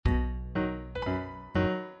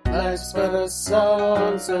Life's but a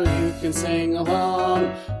song, so you can sing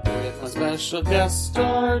along with my special guest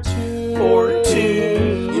star two.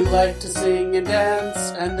 You like to sing and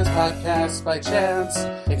dance, and this podcast by chance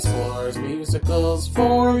explores musicals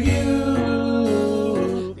for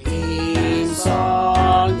you. Theme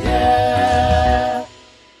song, yeah.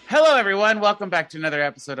 Hello, everyone. Welcome back to another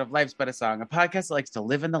episode of Life's But a Song, a podcast that likes to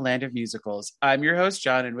live in the land of musicals. I'm your host,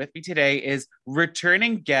 John, and with me today is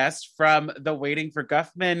returning guest from the Waiting for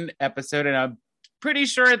Guffman episode, and I'm pretty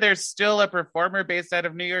sure there's still a performer based out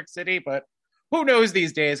of New York City, but who knows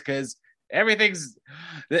these days, because everything's...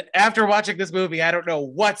 After watching this movie, I don't know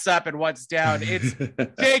what's up and what's down. It's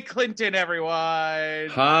Jay Clinton, everyone.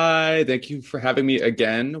 Hi, thank you for having me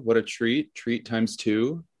again. What a treat. Treat times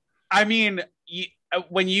two. I mean...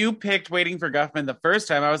 when you picked Waiting for Guffman the first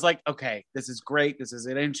time, I was like, okay, this is great. This is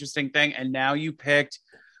an interesting thing. And now you picked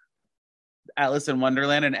Alice in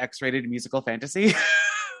Wonderland, an X-rated musical fantasy.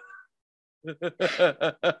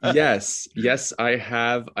 Yes, I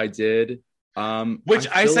have. I did. Which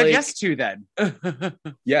I said yes to then.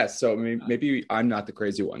 Yes, so I mean, maybe I'm not the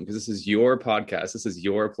crazy one because this is your podcast. This is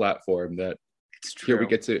your platform that It's true.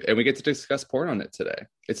 Here we get to discuss porn on it today.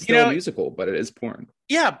 It's still a musical, but it is porn.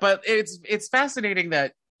 Yeah, but it's fascinating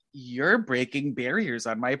that you're breaking barriers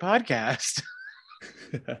on my podcast.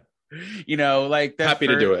 Like happy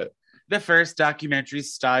to do it. The first documentary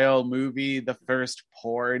style movie, the first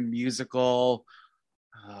porn musical.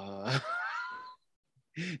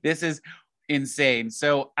 This is insane.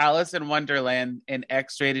 So Alice in Wonderland, an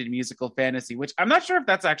X-rated musical fantasy, which I'm not sure if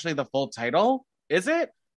that's actually the full title. Is it?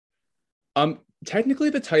 Technically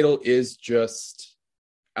the title is just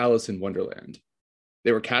Alice in Wonderland.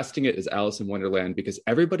 They were casting it as Alice in Wonderland because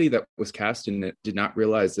everybody that was cast in it did not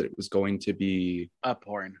realize that it was going to be a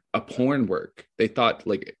porn work. They thought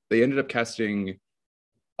they ended up casting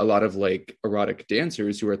a lot of erotic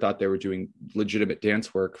dancers who thought they were doing legitimate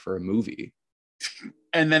dance work for a movie.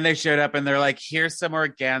 And then they showed up and they're like, here's some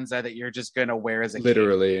organza that you're just going to wear as a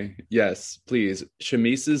literally kid. Yes, please.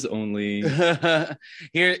 Chemises only.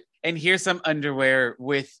 Here's some underwear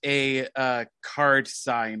with a card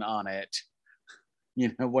sign on it.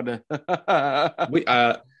 We'll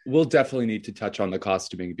definitely need to touch on the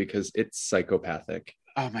costuming because it's psychopathic.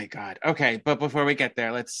 Oh my God. Okay, but before we get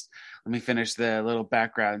there, let me finish the little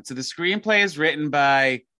background. So the screenplay is written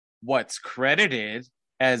by what's credited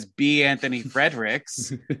as B. Anthony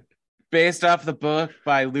Fredericks, based off the book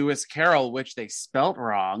by Lewis Carroll, which they spelt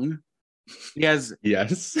wrong. He has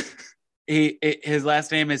yes. His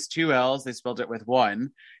last name is 2 L's. They spelled it with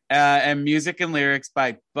 1. And music and lyrics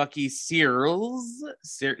by Bucky Searles.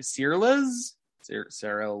 I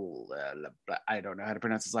don't know how to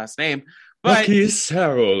pronounce his last name. But Bucky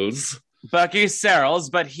Searles. Bucky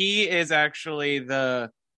Searles, but he is actually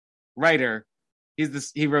the writer.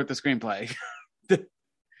 He wrote the screenplay.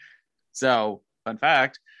 So, fun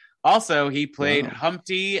fact. Also, he played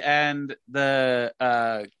Humpty and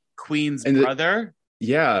the Queen's brother.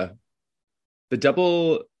 Yeah. The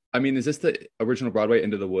double... I mean, is this the original Broadway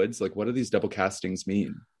Into the Woods? What do these double castings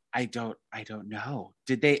mean? I don't know.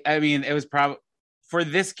 Did they... I mean, it was probably... For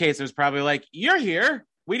this case, it was probably you're here.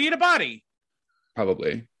 We need a body.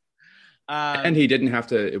 Probably. And he didn't have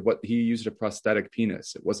to... He used a prosthetic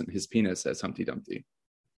penis. It wasn't his penis as Humpty Dumpty.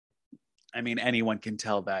 I mean, anyone can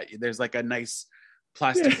tell that. There's a nice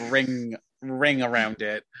plastic ring around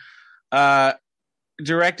it.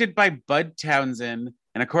 Directed by Bud Townsend,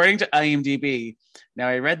 and according to IMDb, now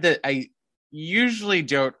I read that I usually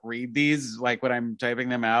don't read these when I'm typing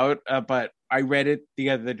them out, but I read it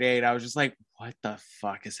the other day and I was just like, what the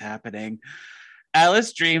fuck is happening?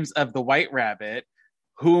 Alice dreams of the White Rabbit,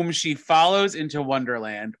 whom she follows into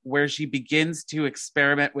Wonderland, where she begins to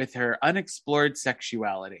experiment with her unexplored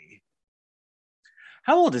sexuality.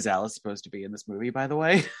 How old is Alice supposed to be in this movie, by the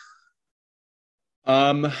way?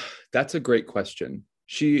 That's a great question.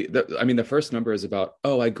 The first number is about,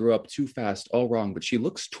 I grew up too fast, all wrong, but she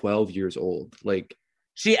looks 12 years old.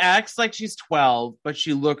 She acts like she's 12, but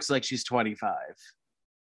she looks like she's 25.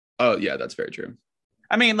 Oh, yeah, that's very true.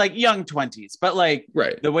 I mean, young 20s, but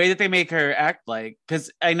right. The way that they make her act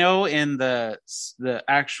because I know in the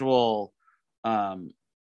actual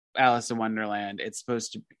Alice in Wonderland,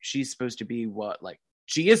 she's supposed to be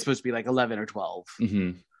she is supposed to be 11 or 12.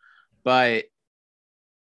 Mm-hmm. But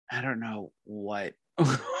I don't know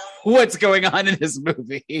what's going on in this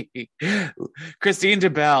movie. Christine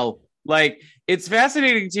DeBelle, it's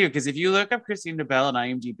fascinating too, because if you look up Christine DeBelle on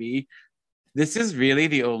IMDb, this is really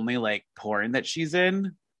the only porn that she's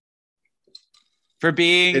in. For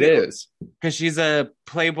being, it is because she's a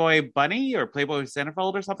Playboy bunny or Playboy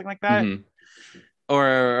centerfold or something like that. Mm-hmm.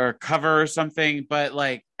 or cover or something, but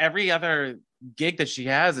like every other gig that she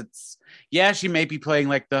has, it's yeah, she may be playing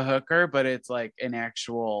like the hooker, but it's like an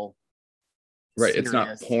actual Right. It's not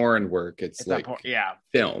serious. porn work. It's It's not like porn. Yeah.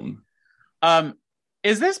 film.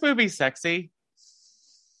 Is this movie sexy?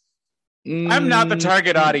 I'm not the Mm,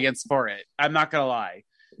 target audience for it. I'm not gonna lie.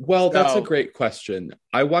 well, that's a So great question.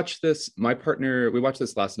 I watched this. We watched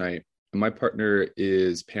this last night, and my partner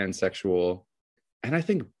is pansexual. And I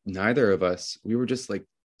think neither of us, we were just like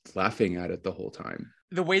laughing at it the whole time.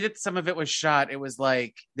 the way that some of it was shot, it was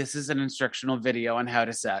like this is an instructional video on how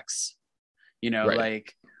to sex. You know, Right.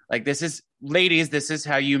 like this is ladies, this is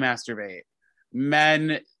how you masturbate.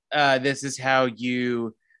 Men, this is how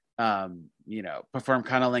you perform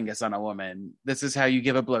cunnilingus on a woman. This is how you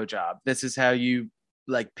give a blowjob. This is how you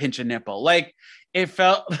like pinch a nipple. Like it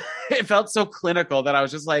felt it felt so clinical that I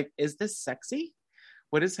was just like, is this sexy?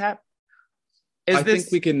 What is happening? I think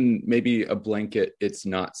we can maybe a blanket, it's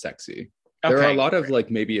not sexy. There are a Okay, lot of great. like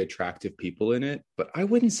maybe attractive people in it, but I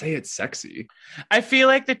wouldn't say it's sexy. I feel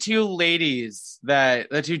like the two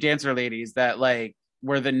dancer ladies that like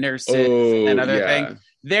were the nurses and Oh, other thing, yeah.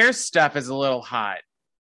 their stuff is a little hot,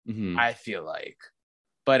 Mhm. I feel like.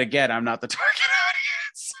 But again, I'm not the target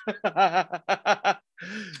audience.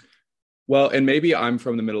 Well, and maybe I'm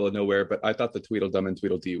from the middle of nowhere, but I thought the Tweedledum and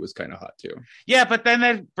Tweedledee was kind of hot too. Yeah, but then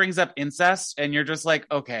that brings up incest, and you're just like,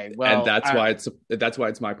 okay, well, And that's why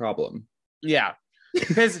it's my problem. yeah,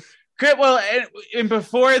 because well, and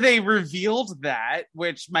before they revealed that,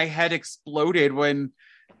 which my head exploded when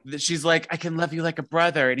she's like, I can love you like a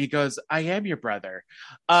brother, and he goes, I am your brother.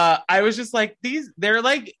 I was just like, they're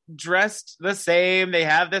like dressed the same, they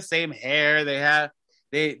have the same hair, they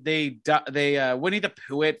Winnie the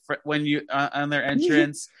Pooh it when you on their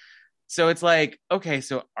entrance. So it's like, okay,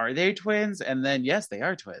 so are they twins? And then yes, they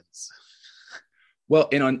are twins. Well,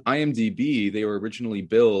 and on IMDb, they were originally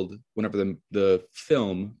billed whenever the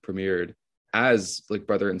film premiered as like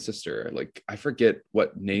brother and sister. Like I forget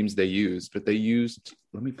what names they used, but they used.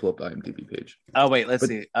 Let me pull up the IMDb page. Oh wait, let's But-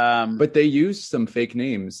 see. But they used some fake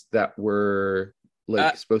names that were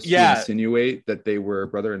like supposed to yeah. insinuate that they were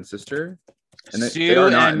brother and sister, and they Sue are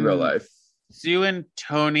not in and- real life. Sue and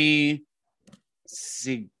Tony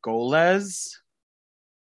Sigoles.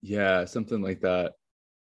 Yeah, something like that.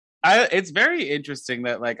 It's very interesting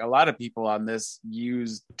that like a lot of people on this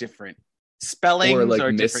use different spellings Or, or, like,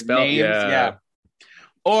 different misspell- names. yeah.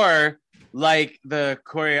 Or like the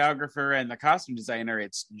choreographer and the costume designer,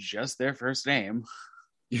 it's just their first name.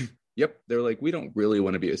 Yep, they're like, we don't really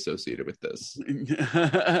want to be associated with this.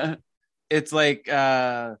 It's like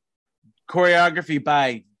choreography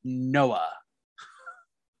by Noah.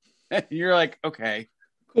 You're like, okay,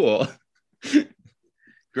 Cool.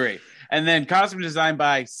 great. And then costume design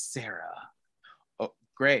by Sarah. Oh,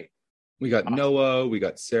 great. We got Awesome. Noah, we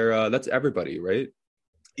got Sarah. That's everybody, right?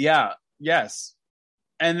 Yeah, yes.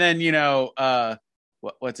 And then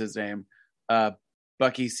what's his name?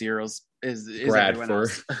 Bucky Searles is everyone Bradford.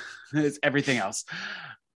 else. It's everything else.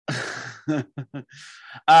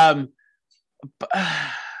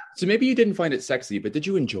 So maybe you didn't find it sexy, but did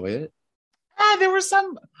you enjoy it? There were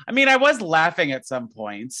some. I mean, I was laughing at some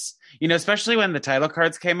points. Especially when the title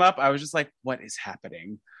cards came up, I was just like, "What is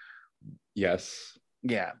happening?" Yes.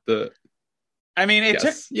 Yeah. I mean,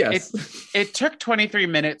 yes. it took 23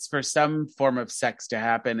 minutes for some form of sex to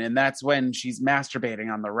happen, and that's when she's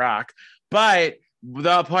masturbating on the rock. But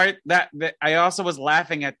the part that I also was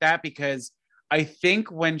laughing at that because I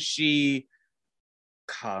think when she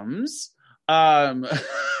comes,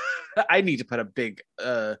 I need to put a big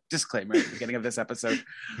disclaimer at the beginning of this episode.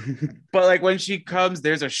 But like when she comes,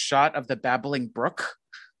 there's a shot of the babbling brook.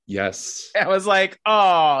 Yes. I was like,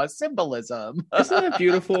 oh, symbolism. Isn't that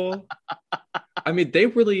beautiful? I mean,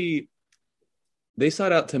 they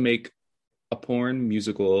sought out to make a porn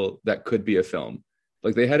musical that could be a film.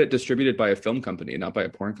 Like they had it distributed by a film company, not by a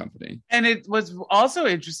porn company. And it was also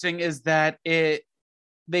interesting is that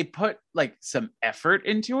they put like some effort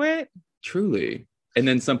into it. Truly. And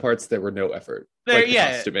then some parts there were no effort. There, like the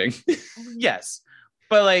yeah. costuming. Yes.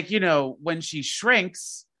 But like, when she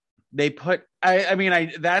shrinks, they put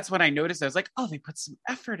that's when I noticed I was like, oh, they put some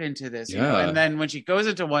effort into this. Yeah. And then when she goes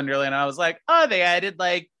into Wonderland, I was like, oh, they added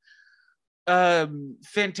like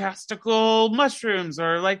fantastical mushrooms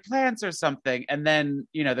or like plants or something. And then,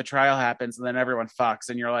 the trial happens and then everyone fucks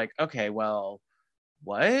and you're like, okay, well,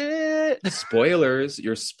 what? Spoilers,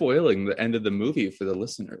 you're spoiling the end of the movie for the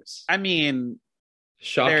listeners. I mean,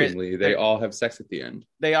 Shockingly, they all have sex at the end.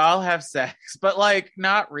 they all have sex, but like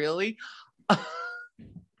not really.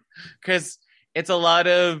 Because it's a lot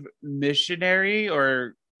of missionary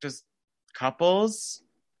or just couples.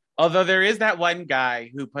 Although there is that one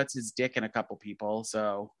guy who puts his dick in a couple people,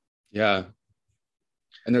 so Yeah.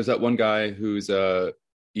 And there's that one guy who's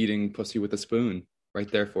eating pussy with a spoon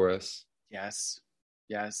right there for us. yes.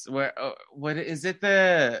 Yes. What is it,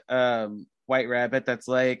 the white rabbit that's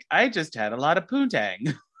like, I just had a lot of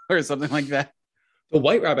poontang or something like that. The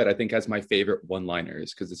White Rabbit, I think, has my favorite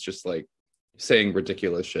one-liners because it's just like saying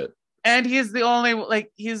ridiculous shit. And he's the only,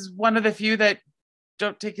 like, he's one of the few that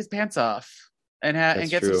don't take his pants off and That's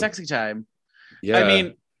get some true. sexy time. Yeah. I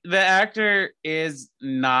mean, the actor is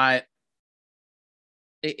not,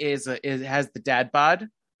 has the dad bod,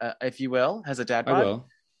 if you will, has a dad I bod.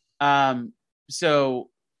 will. So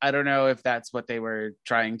I don't know if that's what they were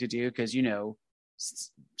trying to do, because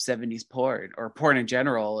 70s porn or porn in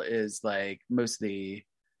general is like mostly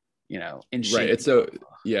in shape. Right. It's so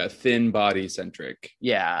thin body centric.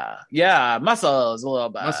 Yeah, muscles a little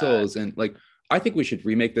bit. Muscles, and like I think we should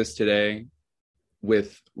remake this today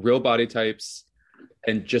with real body types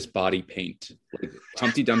and just body paint. Like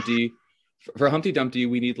Humpty Dumpty. For Humpty Dumpty,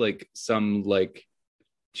 we need like some like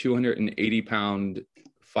 280-pound,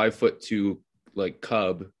 5'2" like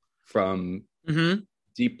cub from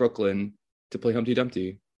deep Brooklyn to play Humpty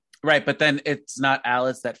Dumpty. Right, but then it's not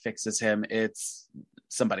Alice that fixes him, it's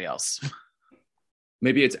somebody else.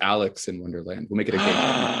 Maybe it's Alex in Wonderland. We'll make it a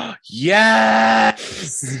game.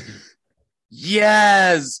 Yes.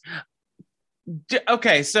 Yes.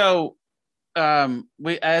 Okay, so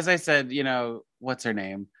we, as I said, what's her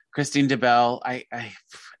name? Christine DeBelle.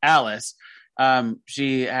 Alice.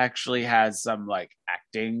 She actually has some like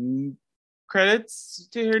acting credits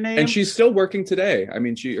to her name, and she's still working today. I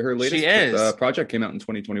mean, her She latest is. project came out in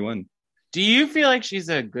 2021. Do you feel like she's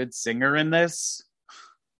a good singer in this?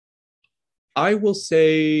 I will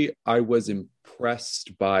say I was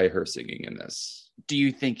impressed by her singing in this. Do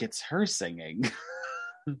you think it's her singing?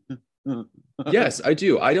 Yes, I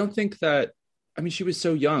do. I don't think that. I mean, she was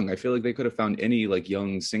so young. I feel like they could have found any like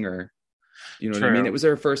young singer. You know what I mean? True. It was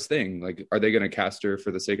her first thing. Like, are they going to cast her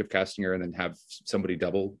for the sake of casting her and then have somebody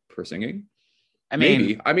double for singing? I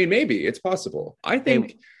mean, maybe it's possible. I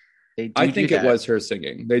think they I do think do it that. was her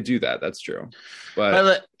singing. They do that. That's true. But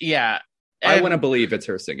But yeah, I want to believe it's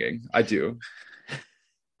her singing. I do.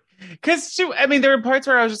 because I mean, there were parts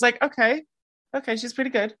where I was just like, okay, she's pretty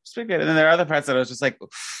good, and then there are other parts that I was just like,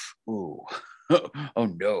 ooh, oh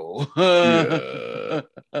no. Yeah.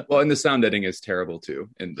 Well, and the sound editing is terrible too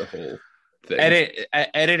in the whole thing.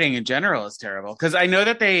 Editing in general is terrible, because I know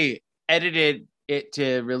that they edited it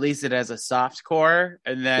to release it as a soft core,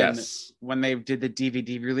 and then Yes. when they did the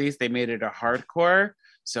DVD release, they made it a hardcore.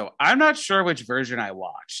 So I'm not sure which version I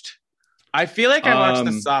watched. I feel like I watched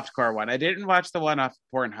the softcore one. I didn't watch the one off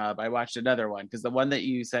Pornhub. I watched another one, because the one that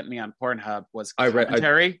you sent me on Pornhub was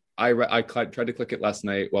commentary. I tried to click it last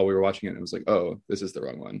night while we were watching it, and it was like, oh, this is the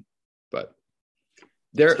wrong one. But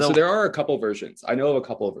there are a couple versions. I know of a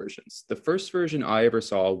couple of versions. The first version I ever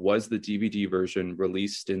saw was the DVD version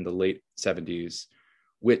released in the late 70s,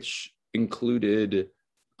 which included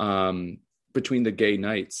between the gay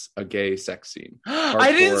nights a gay sex scene.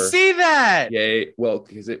 I didn't see that. Yay. Well,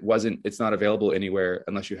 because it's not available anywhere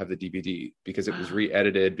unless you have the DVD, because it was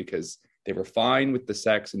re-edited, because they were fine with the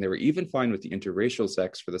sex and they were even fine with the interracial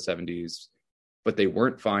sex for the 70s, but they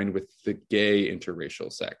weren't fine with the gay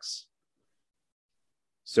interracial sex.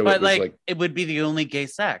 So but it was like it would be the only gay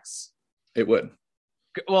sex. It would.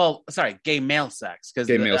 Well, sorry, gay male sex, because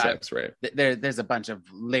Gay male sex, right? There's a bunch of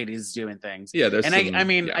ladies doing things. Yeah, there's. And I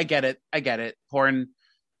mean, yeah. I get it.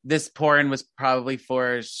 This porn was probably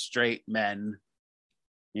for straight men,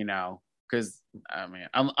 because I mean,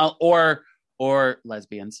 or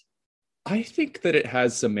lesbians. I think that it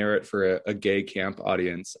has some merit for a gay camp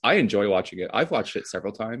audience. I enjoy watching it. I've watched it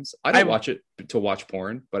several times. I don't watch it to watch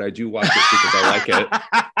porn, but I do watch it because I like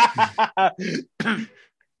it.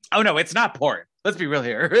 Oh no, it's not porn. Let's be real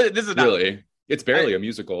here. This is not really. It's barely a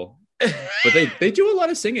musical, but they do a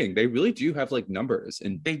lot of singing. They really do have like numbers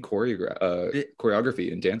and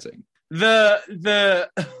choreography and dancing. The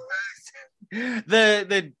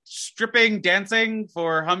stripping dancing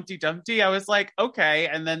for Humpty Dumpty, I was like, okay,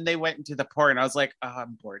 and then they went into the porn. I was like, oh,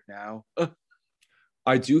 I'm bored now.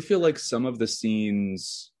 I do feel like some of the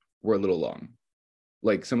scenes were a little long,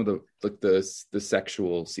 like some of the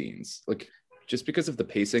sexual scenes, like just because of the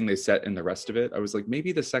pacing they set in the rest of it. I was like,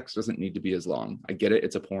 maybe the sex doesn't need to be as long. I get it,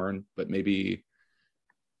 it's a porn, but maybe.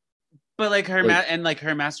 But like her and like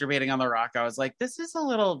her masturbating on the rock, I was like, this is a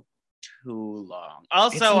little too long.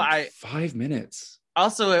 Also, like 5 minutes.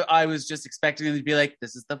 Also, I was just expecting them to be like,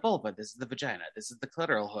 this is the vulva, this is the vagina, this is the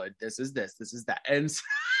clitoral hood, this is that. And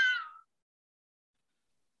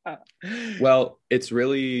well, it's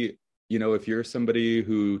really, you know, if you're somebody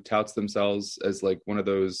who touts themselves as like one of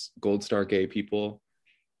those gold star gay people,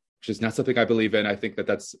 which is not something I believe in. I think that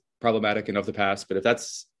that's problematic and of the past. But if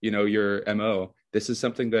that's, you know, your MO, this is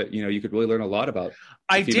something that, you know, you could really learn a lot about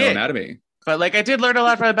female anatomy. But like, I did learn a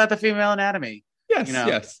lot about the female anatomy. Yes, you know?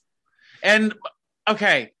 yes. And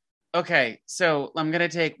okay. So I'm going to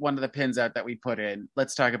take one of the pins out that we put in.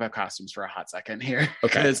 Let's talk about costumes for a hot second here.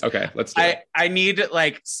 Okay, let's do it. I need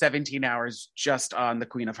like 17 hours just on the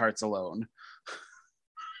Queen of Hearts alone.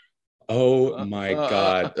 Oh my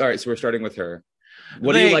God. All right, so we're starting with her.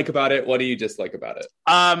 What do you like about it? What do you dislike about it?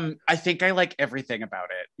 I think I like everything about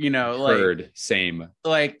it. You know, like same.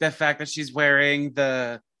 Like the fact that she's wearing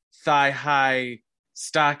the thigh-high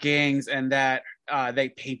stockings and that they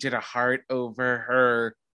painted a heart over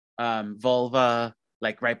her vulva,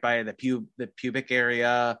 like right by the pubic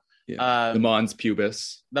area. Yeah. The mons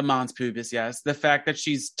pubis. The mons pubis, yes. The fact that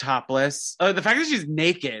she's topless. Oh, the fact that she's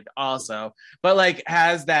naked also, but like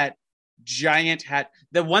has that giant hat.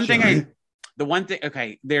 The one thing,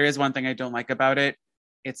 okay, there is one thing I don't like about it.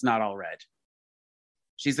 It's not all red.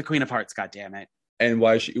 She's the Queen of Hearts, goddammit. And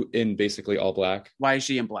why is she in basically all black? Why is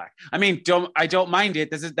she in black? I mean, I don't mind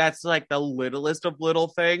it. That's like the littlest of little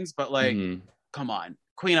things, but like, come on.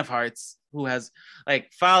 Queen of Hearts, who has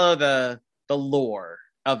like follow the lore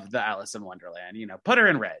of the Alice in Wonderland, you know, put her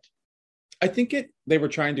in red. I think they were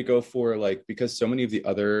trying to go for like, because so many of the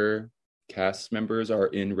other cast members are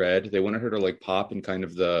in red, they wanted her to like pop in kind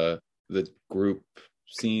of the group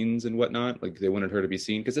scenes and whatnot. Like they wanted her to be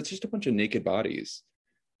seen because it's just a bunch of naked bodies.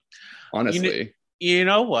 Honestly. You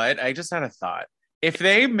know what? I just had a thought. If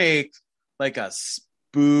they make like a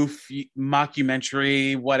spoof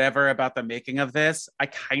mockumentary, whatever, about the making of this, I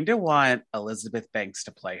kind of want Elizabeth Banks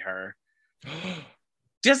to play her.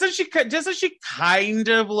 Doesn't she kind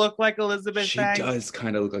of look like Elizabeth Banks? She does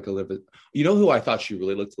kind of look like Elizabeth. You know who I thought she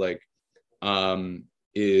really looked like?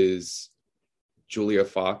 Is Julia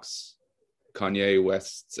Fox, Kanye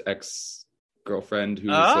West's ex-girlfriend,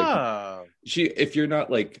 who's like if you're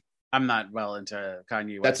not like, I'm not well into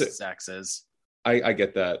Kanye West's exes. I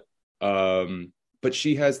get that. But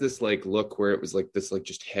she has this like look where it was like this like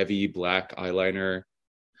just heavy black eyeliner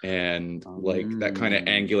and like that kind of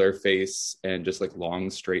angular face and just like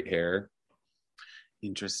long straight hair.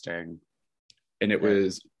 Interesting.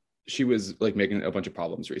 And she was like making a bunch of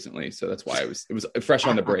problems recently, so that's why it was fresh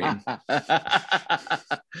on the brain.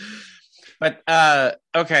 But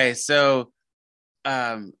okay, so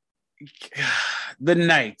the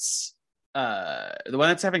knights, the one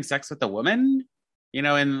that's having sex with the woman, you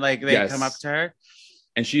know, and like they come up to her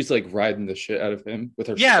and she's like riding the shit out of him with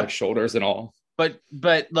her like shoulders and all, but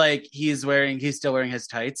like he's still wearing his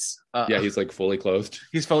tights. He's like fully clothed,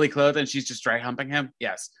 and she's just dry humping him.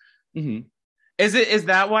 Yes. Is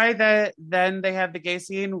that why then they have the gay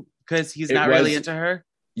scene, because he's not really into her?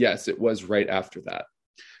 Yes, it was right after that.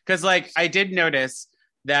 Because like I did notice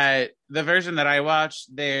that the version that I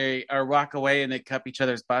watched, they walk away and they cup each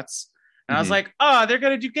other's butts. And I was like, oh, they're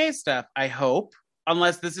going to do gay stuff. I hope,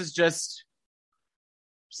 unless this is just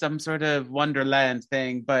some sort of Wonderland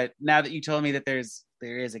thing. But now that you told me that there is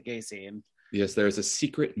a gay scene. Yes, there's a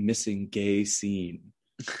secret missing gay scene.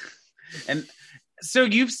 And so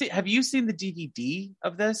have you seen the DVD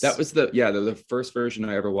of this? That was the first version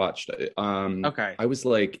I ever watched. Okay. I was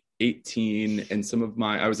like 18 and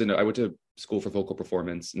I went to school for vocal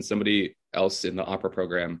performance, and somebody else in the opera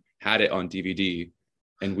program had it on DVD,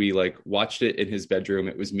 and we like watched it in his bedroom.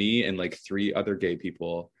 It was me and like 3 other gay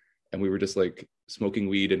people, and we were just like smoking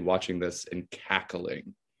weed and watching this and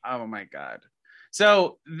cackling. Oh my God.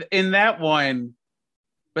 So in that one,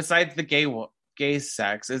 besides the gay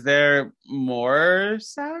sex, is there more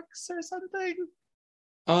sex or something?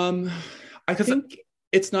 I think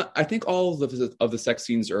it's not. I think all of the sex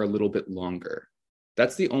scenes are a little bit longer.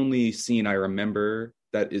 That's the only scene I remember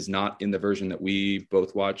that is not in the version that we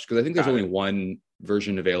both watched, because I think there's only one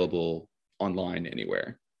version available online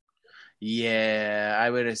anywhere. Yeah, I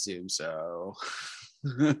would assume so.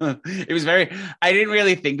 It was I didn't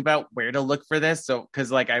really think about where to look for this, so because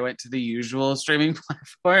like I went to the usual streaming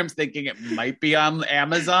platforms thinking it might be on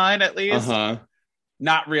Amazon at least,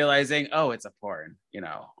 not realizing it's a porn, you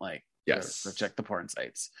know, like so check the porn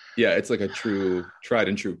sites. Yeah, it's like a tried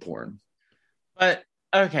and true porn. But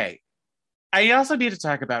okay, I also need to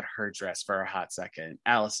talk about her dress for a hot second,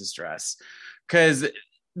 Alice's dress, because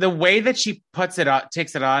the way that she puts it on,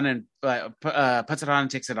 takes it on, and puts it on and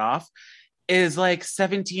takes it off is like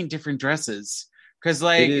 17 different dresses. Because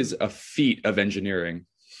like it is a feat of engineering.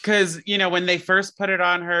 Because, you know, when they first put it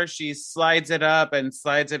on her, she slides it up and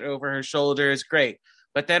slides it over her shoulders. Great.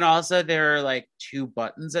 But then also there are like 2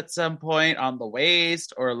 buttons at some point on the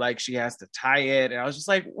waist, or like she has to tie it. And I was just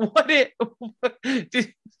like,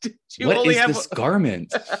 did you What only is have this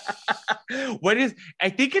garment? what is, I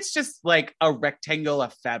think it's just like a rectangle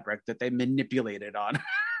of fabric that they manipulated on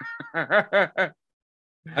her.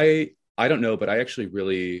 I don't know, but I actually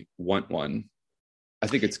really want one. I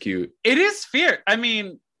think it's cute. It is fierce. I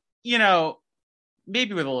mean, you know,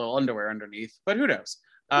 maybe with a little underwear underneath, but who knows?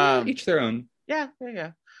 Each their own. Yeah.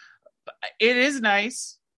 It is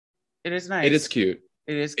nice. It is nice. It is cute.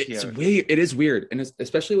 It is cute. It is weird, and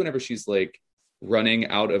especially whenever she's like running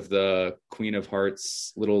out of the Queen of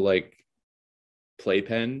Hearts little like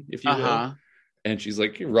playpen, if you will, and she's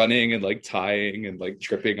like running and like tying and like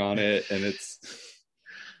tripping on it, and it's.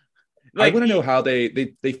 Like, I want to know how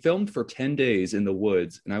they filmed for 10 days in the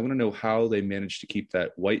woods, and I want to know how they managed to keep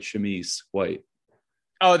that white chemise white.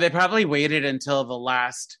 Oh, they probably waited until the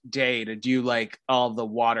last day to do like all the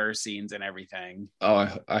water scenes and everything.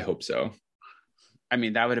 Oh, I hope so. I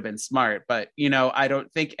mean, that would have been smart, but you know, I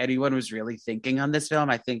don't think anyone was really thinking on this film.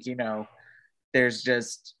 I think, you know, there's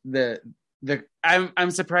just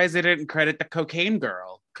I'm surprised they didn't credit the cocaine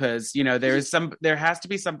girl, because you know there has to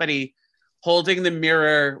be somebody holding the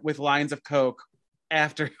mirror with lines of coke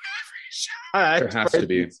after every shot. There has to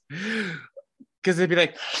be. Because they'd be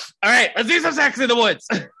like, all right, let's do some sex in the woods.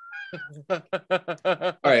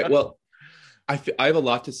 All right, well, I have a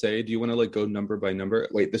lot to say. Do you want to like go number by number?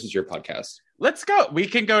 Wait, this is your podcast. Let's go. We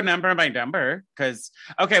can go number by number. Because,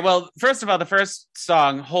 okay, well, first of all, the first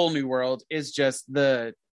song, Whole New World, is just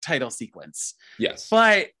the title sequence. Yes.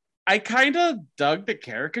 But I kind of dug the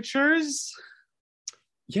caricatures.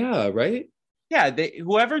 Yeah, right? Yeah,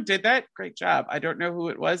 whoever did that, great job. I don't know who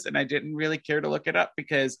it was, and I didn't really care to look it up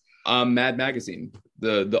because Mad Magazine,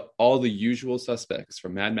 the all the usual suspects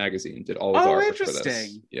from Mad Magazine did all of our artwork for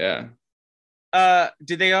this. Yeah.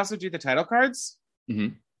 Did they also do the title cards?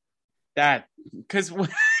 Mm-hmm. That because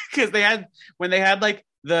they had when they had like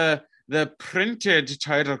the printed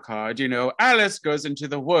title card, you know, Alice goes into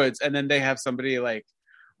the woods, and then they have somebody like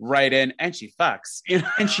write in, and she fucks, you know?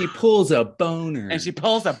 And she pulls a boner, and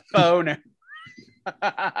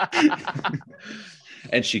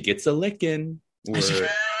she gets a licking.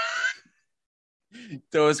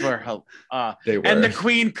 Those were they were, and the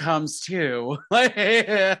queen comes too.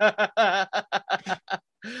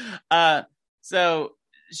 So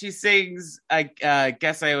she sings, I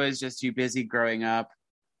guess I was just too busy growing up,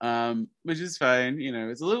 which is fine. You know,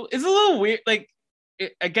 it's a little weird. Like,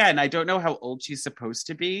 again, I don't know how old she's supposed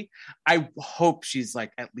to be. I hope she's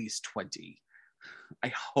like at least 20.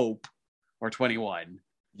 I hope, or 21.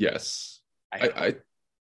 Yes. I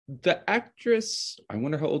the actress, I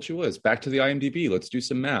wonder how old she was. Back to the IMDb. Let's do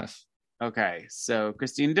some math. Okay, so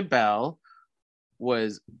Christine DeBelle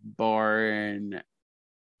was born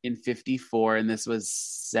in 54, and this was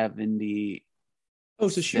 70. Oh,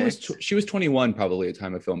 so she was 21 probably at the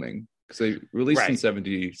time of filming, because they released in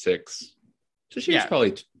 76. So she was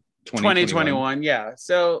probably 2021. Yeah.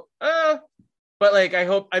 So, but like,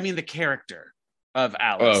 I mean, the character of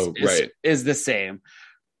Alice is the same,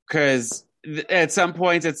 because at some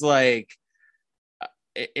points it's like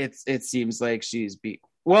it seems like she's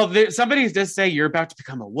somebody just say you're about to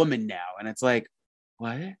become a woman now, and it's like,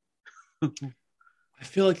 what? I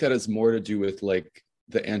feel like that has more to do with like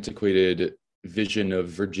the antiquated vision of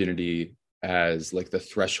virginity as like the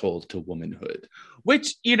threshold to womanhood,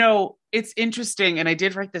 which, you know, it's interesting, and I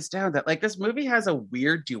did write this down, that like this movie has a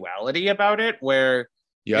weird duality about it where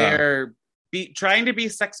they're trying to be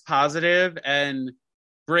sex positive and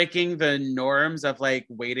breaking the norms of like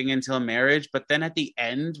waiting until marriage, but then at the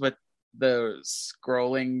end with the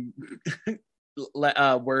scrolling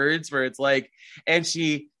words where it's like, and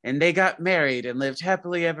they got married and lived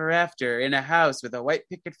happily ever after in a house with a white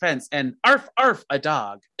picket fence and arf arf a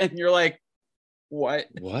dog, and you're like, what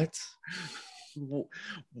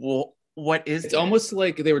is it's almost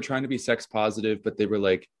like they were trying to be sex positive, but they were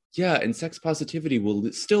like, yeah, and sex positivity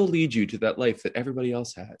will still lead you to that life that everybody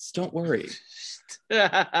else has. Don't worry.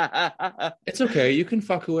 It's okay. You can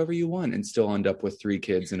fuck whoever you want and still end up with 3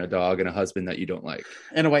 kids and a dog and a husband that you don't like.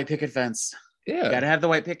 And a white picket fence. Yeah. You gotta have the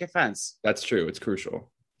white picket fence. That's true. It's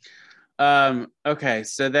crucial. Okay,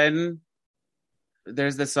 so then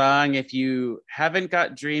there's the song, if you haven't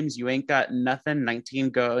got dreams, you ain't got nothing, 19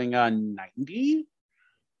 going on 90.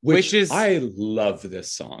 Which is, I love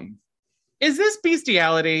this song. Is this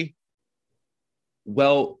bestiality?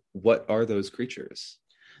 Well, what are those creatures?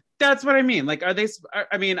 That's what I mean. Like, are they?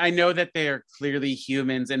 I mean, I know that they are clearly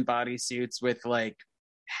humans in bodysuits with like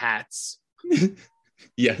hats.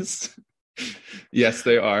 Yes, yes,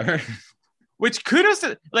 they are. Which kudos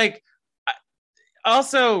to, like,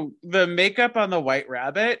 Also, the makeup on the White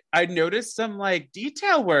Rabbit, I noticed some like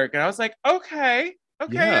detail work, and I was like, okay,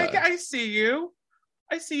 Yeah. I see you.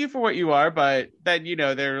 I see you for what you are, but then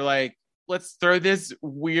they're like, let's throw this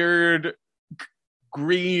weird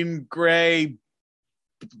green gray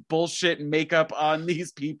bullshit makeup on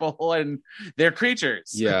these people and their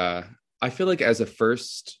creatures. Yeah. I feel like as a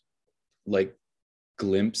first like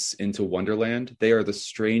glimpse into Wonderland, they are the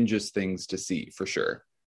strangest things to see for sure.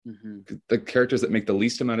 Mm-hmm. The characters that make the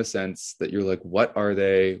least amount of sense, that you're like, what are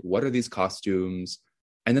they? What are these costumes?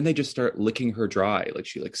 And then they just start licking her dry. Like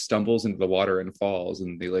she like stumbles into the water and falls,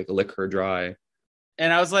 and they like lick her dry.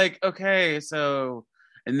 And I was like, okay, so,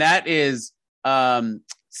 and that is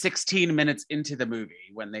 16 minutes into the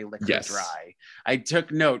movie when they lick her Yes. dry. I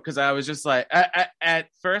took note because I was just like, at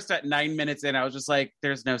first at 9 minutes in, I was just like,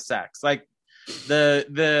 there's no sex. Like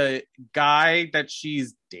the guy that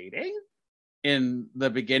she's dating in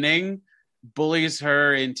the beginning bullies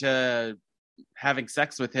her into having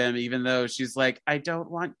sex with him, even though she's like, I don't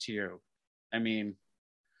want to. I mean,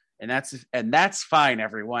 and that's fine,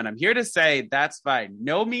 everyone. I'm here to say that's fine.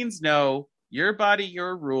 No means no. Your body,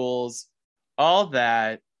 your rules, all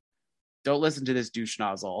that. Don't listen to this douche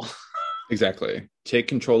nozzle. Exactly. Take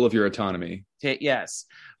control of your autonomy. Yes.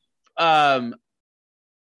 But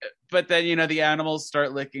then, the animals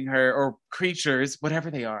start licking her, or creatures,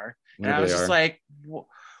 whatever they are. And I was just like,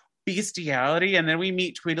 bestiality. And then we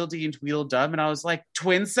meet Tweedledee and Tweedledum, and I was like,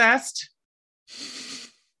 twincest?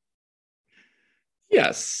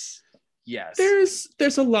 Yes.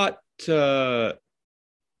 There's a lot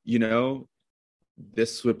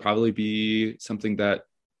this would probably be something that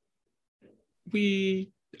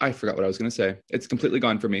I forgot what I was going to say. It's completely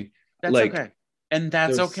gone for me. That's like, okay. And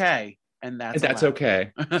that's okay. And that's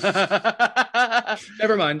okay.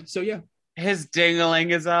 Never mind. So yeah. His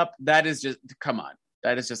dingling is up. That is just, come on.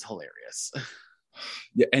 That is just hilarious.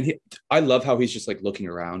 Yeah. And I love how he's just like looking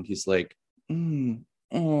around. He's like, I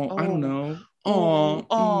don't know.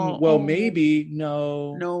 Well, maybe.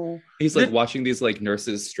 No. He's like watching these like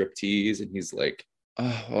nurses striptease, and he's like,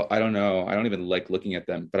 oh, well, I don't know. I don't even like looking at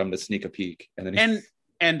them, but I'm gonna sneak a peek. And then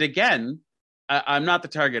and again, I'm not the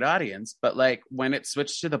target audience, but like when it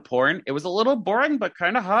switched to the porn, it was a little boring, but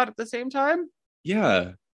kind of hot at the same time.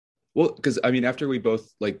 Yeah. Well, because I mean, after we both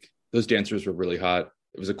like those dancers were really hot.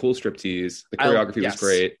 It was a cool striptease. The choreography was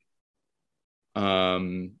great.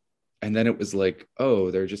 And then it was like,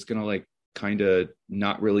 oh, they're just gonna like kind of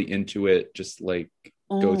not really into it, just like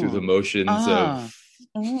go through the motions of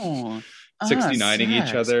 69ing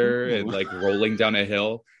each other and like rolling down a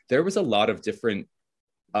hill. There was a lot of different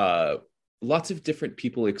lots of different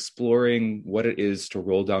people exploring what it is to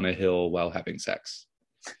roll down a hill while having sex.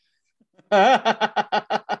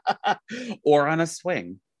 Or on a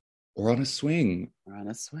swing. The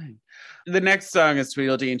next song is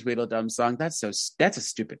Tweedledee and Tweedledum's song. That's a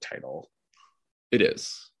stupid title. It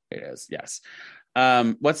is, yes.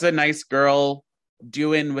 What's a nice girl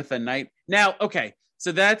doing with a night? Now, okay,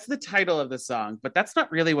 so that's the title of the song, but that's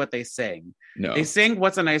not really what they sing. No. They sing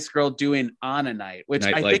what's a nice girl doing on a night, which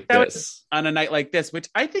I think that was on a night like this, which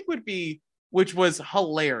I think which was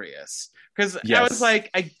hilarious. Because I was like,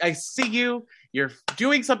 I see you're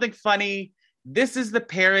doing something funny. This is the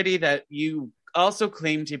parody that you also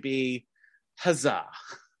claim to be. Huzzah.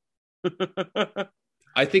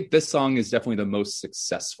 I think this song is definitely the most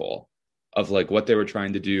successful of like what they were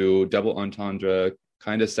trying to do. Double entendre,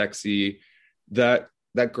 kind of sexy. That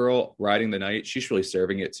girl riding the night, she's really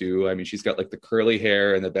serving it too. I mean, she's got like the curly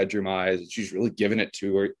hair and the bedroom eyes. She's really giving it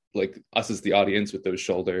to her, like us as the audience with those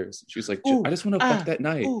shoulders. She's like, I just want to fuck that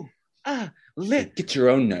night. Like, get your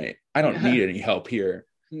own night. I don't need any help here.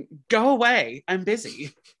 Go away. I'm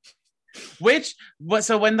busy.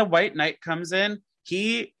 So when the White Knight comes in,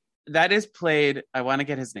 that is played, I want to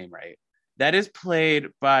get his name right. That is played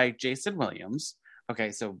by Jason Williams.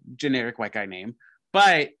 Okay, so generic white guy name.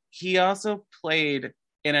 But he also played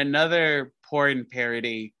in another porn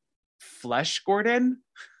parody, Flesh Gordon.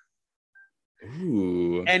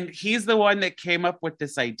 Ooh. And he's the one that came up with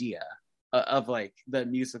this idea of like the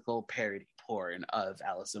musical parody porn of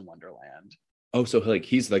Alice in Wonderland. Oh, so like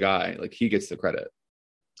he's the guy, like he gets the credit.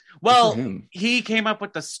 Well, he came up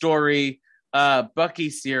with the story. Bucky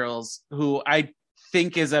Searles, who I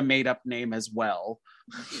think is a made up name as well.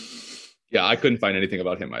 Yeah, I couldn't find anything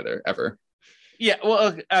about him either, ever. Yeah,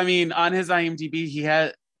 well, I mean, on his IMDb,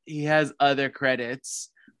 he has other credits,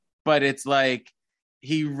 but it's like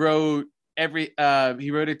he wrote a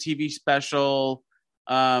TV special,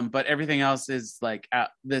 but everything else is like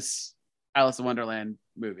this Alice in Wonderland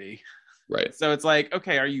movie. Right. So it's like,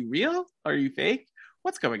 okay, are you real? Are you fake?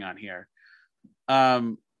 What's going on here?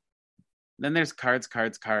 Then there's cards.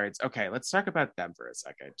 Okay, let's talk about them for a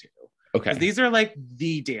second too. Okay. These are like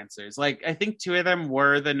the dancers. Like I think two of them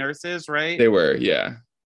were the nurses, right? They were, yeah.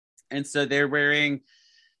 And so they're wearing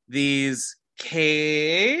these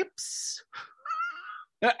capes.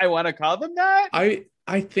 I want to call them that.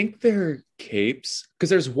 I think they're capes because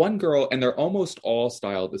there's one girl and they're almost all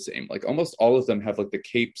styled the same. Like almost all of them have like the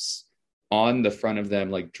capes on the front of them,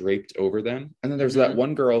 like draped over them. And then there's that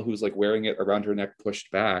one girl who's like wearing it around her neck,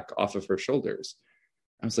 pushed back off of her shoulders.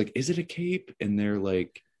 I was like, is it a cape? And they're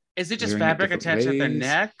like, is it just fabric attached at their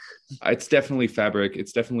neck? It's definitely fabric.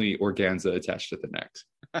 It's definitely organza attached to the neck.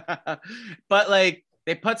 But like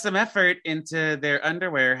they put some effort into their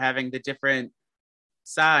underwear having the different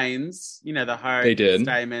signs, you know, the hearts,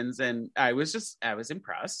 diamonds, and I was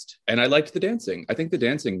impressed. And I liked the dancing. I think the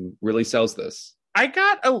dancing really sells this. I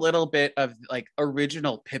got a little bit of like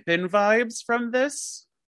original Pippin vibes from this.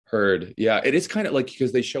 Heard. Yeah, it is kind of like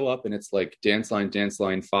because they show up and it's like dance line,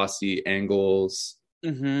 Fosse, angles.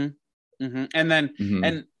 And then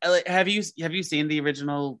and have you seen the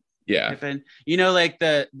original Pippin? You know, like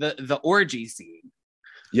the orgy scene.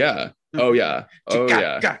 Yeah. Oh yeah. Oh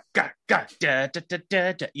yeah.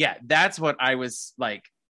 Yeah, that's what I was like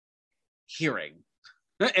hearing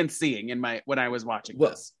and seeing when I was watching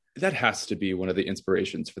this. That has to be one of the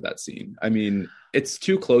inspirations for that scene. I mean, it's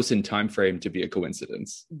too close in time frame to be a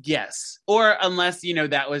coincidence. Yes. Or unless, you know,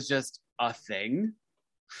 that was just a thing.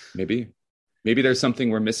 Maybe there's something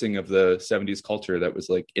we're missing of the 70s culture that was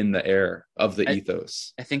like in the air of the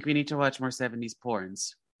ethos. I think we need to watch more 70s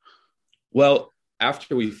porns. Well,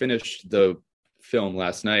 after we finished the film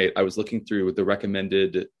last night, I was looking through the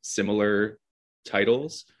recommended similar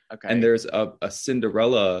titles. Okay. And there's a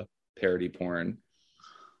Cinderella parody porn.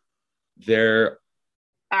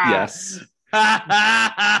 Yes.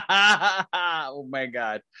 Oh my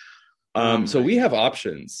God. So we have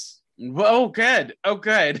options. Oh, good.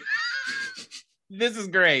 This is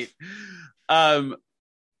great. I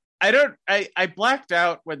blacked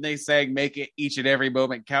out when they sang "Make It Each and Every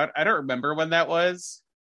Moment Count." I don't remember when that was.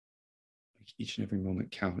 Each and every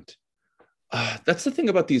moment count. That's the thing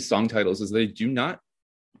about these song titles is they do not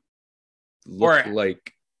look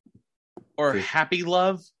like Happy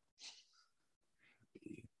Love.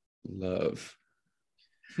 Love.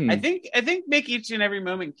 I think "Make Each and Every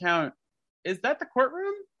Moment Count." Is that the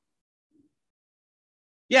courtroom?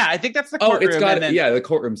 Yeah, I think that's the courtroom. Oh, it's got the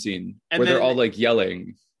courtroom scene where they're all like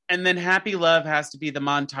yelling. And then "Happy Love" has to be the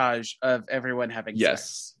montage of everyone having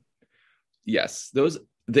sex. Yes.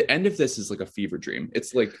 The end of this is like a fever dream.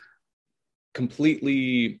 It's like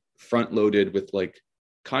completely front loaded with like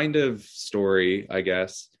kind of story, I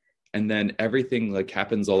guess. And then everything like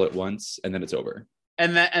happens all at once and then it's over.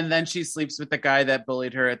 And then she sleeps with the guy that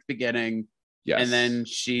bullied her at the beginning. Yes. And then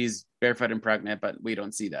she's barefoot and pregnant, but we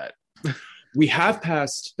don't see that. We have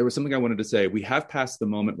passed, there was something I wanted to say. We have passed the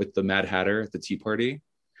moment with the Mad Hatter at the tea party.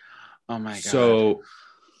 Oh my God. So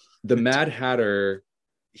the Mad Hatter,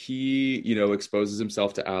 he, you know, exposes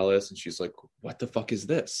himself to Alice and she's like, what the fuck is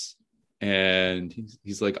this? And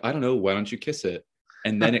he's like, I don't know. Why don't you kiss it?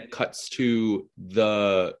 And then it cuts to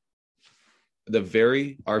our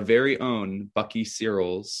very own Bucky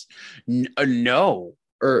Searles. No.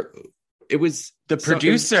 Or it was the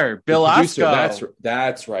producer, Bill Osco.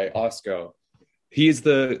 That's right. Osco. He is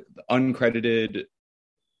the uncredited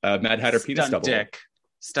Mad Hatter penis double.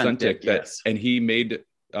 Stunt dick. Yes. And he made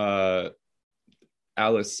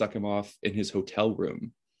Alice suck him off in his hotel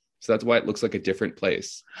room. So that's why it looks like a different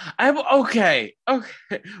place. Okay.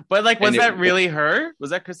 But like, was that really her?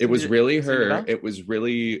 Was that Christina? It was really her. It was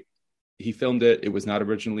really, he filmed it. It was not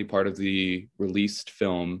originally part of the released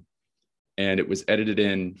film. And it was edited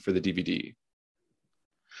in for the DVD.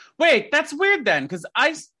 Wait, that's weird then. Because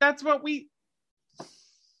that's what we...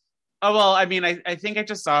 Oh, well, I mean, I think I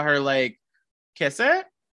just saw her like kiss it.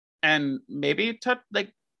 And maybe touch,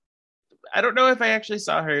 like, I don't know if I actually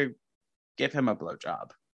saw her give him a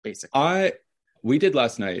blowjob. Basically, we did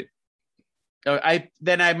last night. Oh, I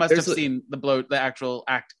must have seen the actual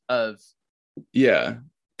act of. Yeah,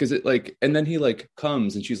 because it like, and then he like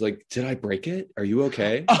comes and she's like, "Did I break it? Are you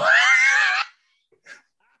okay?"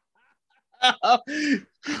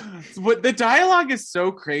 What the dialogue is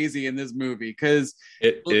so crazy in this movie because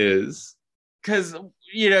it is. Because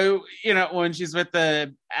you know when she's with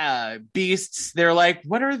the beasts, they're like,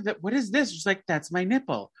 "What is this?" She's like, "That's my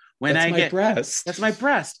nipple." That's my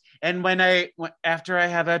breast. And after I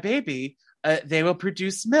have a baby, they will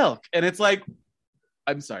produce milk. And it's like,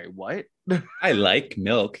 I'm sorry, what? I like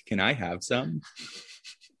milk. Can I have some?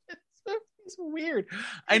 It's weird.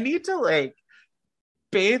 I need to like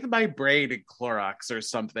bathe my brain in Clorox or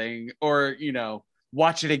something, or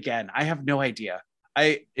watch it again. I have no idea.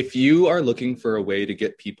 If you are looking for a way to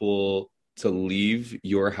get people to leave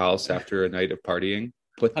your house after a night of partying,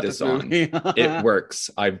 put this on. It works.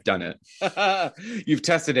 I've done it. You've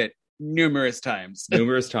tested it numerous times.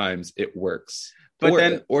 Numerous times. It works.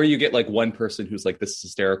 But or you get like one person who's like, this is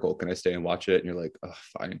hysterical. Can I stay and watch it? And you're like, oh,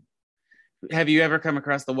 fine. Have you ever come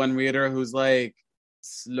across the one reader who's like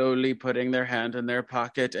slowly putting their hand in their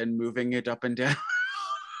pocket and moving it up and down?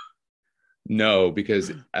 No,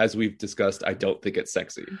 because as we've discussed, I don't think it's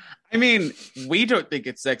sexy. I mean, we don't think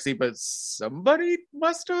it's sexy, but somebody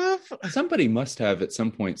must have. Somebody must have at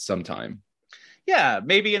some point, sometime. Yeah,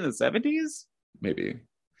 maybe in the 70s. Maybe.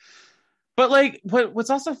 But like, what's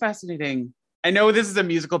also fascinating, I know this is a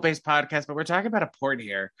musical-based podcast, but we're talking about a porn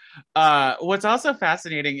here. What's also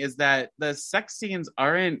fascinating is that the sex scenes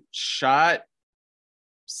aren't shot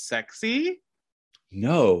sexy.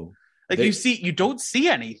 No. Like you don't see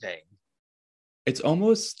anything. It's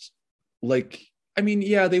almost like, I mean,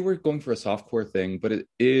 yeah, they were going for a softcore thing, but it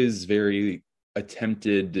is very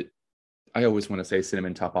attempted. I always want to say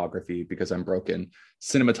cinematography because I'm broken.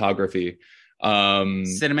 Cinematography.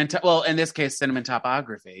 Well, in this case,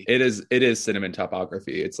 cinematography. It is cinematography.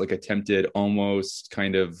 It's like attempted, almost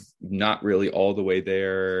kind of not really all the way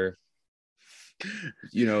there,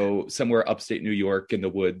 you know, somewhere upstate New York in the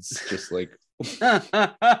woods, just like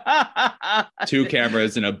 2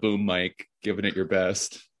 cameras and a boom mic, giving it your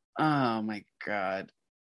best. Oh my God.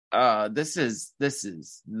 This is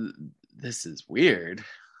weird.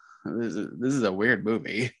 This is a weird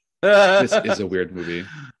movie. This is a weird movie.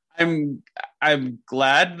 I'm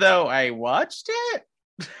glad though I watched it.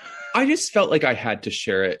 I just felt like I had to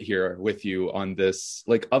share it here with you on this,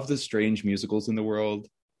 like, of the strange musicals in the world.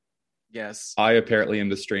 Yes. I apparently am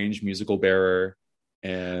the strange musical bearer,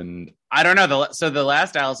 and I don't know. So the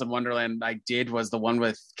last Alice in Wonderland I did was the one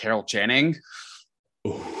with Carol Channing.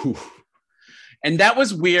 Ooh. And that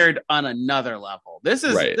was weird on another level. This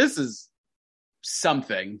is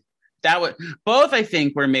something that was both, I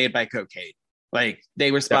think, were made by Cocaine. Like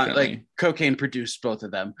they respond, like Cocaine produced both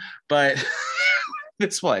of them. But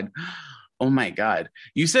this one, oh my God.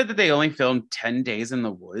 You said that they only filmed 10 days in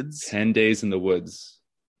the woods? 10 days in the woods.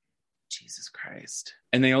 Jesus Christ.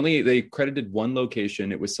 And they credited one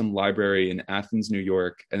location. It was some library in Athens, New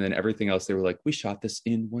York. And then everything else, they were like, we shot this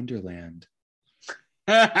in Wonderland.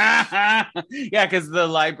 Yeah, because the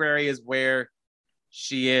library is where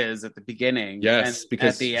she is at the beginning. Yes,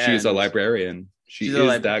 because she's a librarian. She's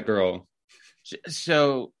that girl.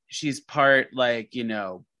 So she's part, like, you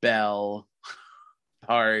know, Belle,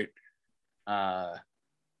 part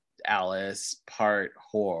Alice, part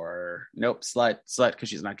whore. Nope, slut, because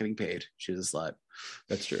she's not getting paid. She's a slut.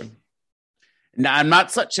 That's true. Now, I'm not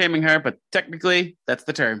slut shaming her, but technically that's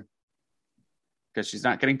the term, because she's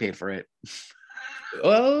not getting paid for it.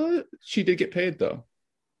 Well, she did get paid though,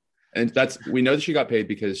 and we know that she got paid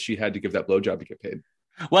because she had to give that blowjob to get paid.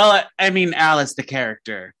 Well, I mean, Alice, the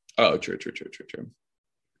character. Oh, true.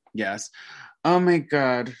 Yes. Oh my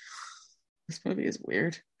God, this movie is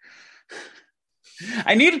weird.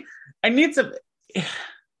 I need some.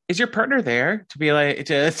 Is your partner there to be like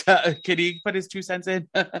to can he put his 2 cents in?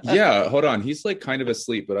 Yeah, hold on. He's like kind of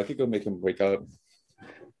asleep, but I could go make him wake up.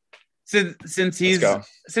 Since he's a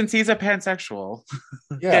pansexual.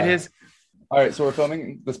 Yeah. All right, so we're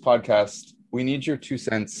filming this podcast. We need your 2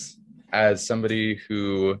 cents as somebody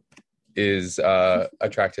who is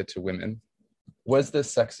attracted to women. Was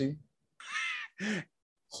this sexy?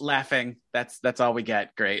 Laughing. That's all we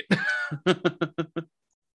get. Great.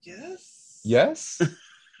 Yes?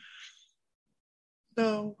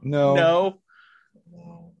 No.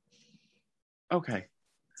 Okay.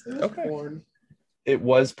 Porn. It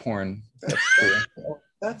was porn. That's true.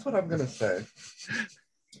 That's what I'm gonna say.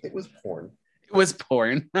 It was porn. It was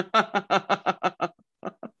porn. All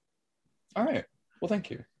right. Well,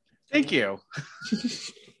 thank you. Thank you.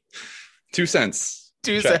 2 cents.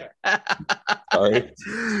 2 cents. Sorry.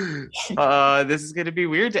 This is gonna be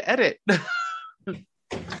weird to edit. Do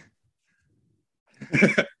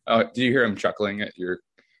you hear him chuckling at your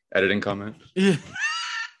editing comment?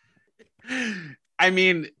 I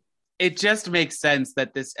mean, it just makes sense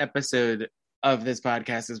that this episode of this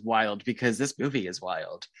podcast is wild because this movie is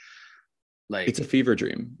wild. Like, it's a fever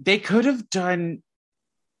dream. They could have done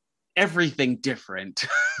everything different.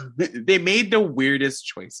 They made the weirdest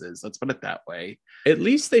choices. Let's put it that way. At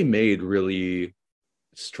least they made really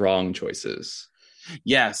strong choices.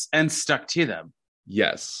 Yes, and stuck to them.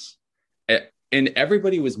 Yes. And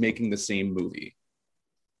everybody was making the same movie,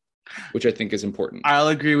 which I think is important. I'll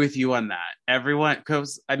agree with you on that. Everyone,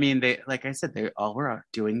 because I mean, they, like I said, they all were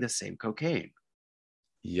doing the same cocaine.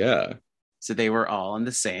 Yeah. So they were all on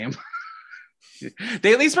the same.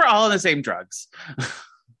 They at least were all on the same drugs.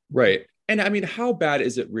 Right. And I mean, how bad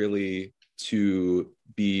is it really to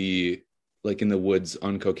be like in the woods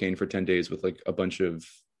on cocaine for 10 days with like a bunch of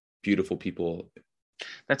beautiful people?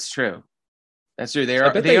 That's true. That's true. I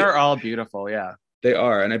bet They are all beautiful. Yeah. They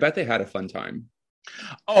are. And I bet they had a fun time.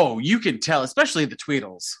 Oh, you can tell, especially the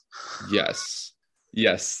Tweedles. Yes.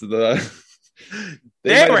 Yes. They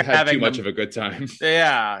They might were have had having too much of a good time.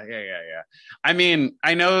 Yeah. I mean,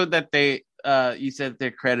 I know that you said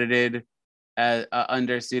they're credited as,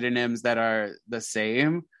 under pseudonyms that are the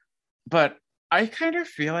same, but I kind of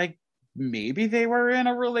feel like maybe they were in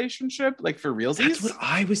a relationship, like for realsies. That's what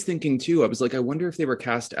I was thinking too. I was like, I wonder if they were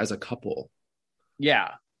cast as a couple.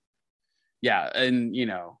 Yeah. And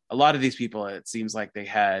a lot of these people, it seems like they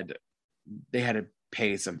had to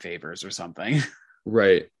pay some favors or something.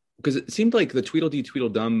 Right. Because it seemed like the Tweedledee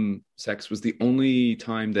Tweedledum sex was the only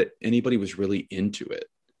time that anybody was really into it.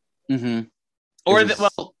 Mm-hmm. Or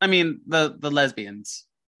the lesbians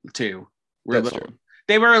too were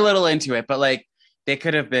they were a little into it, but like they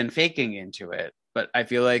could have been faking into it. But I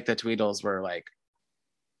feel like the Tweedles were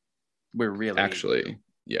really actually,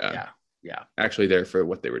 yeah, actually there for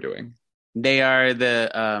what they were doing. They are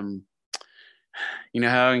the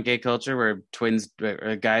how in gay culture where twins,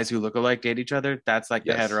 guys who look alike date each other. That's like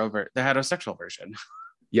yes. the heterosexual version.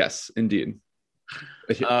 Yes, indeed.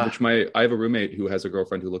 I have a roommate who has a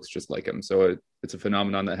girlfriend who looks just like him, so it's a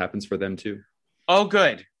phenomenon that happens for them too. Oh,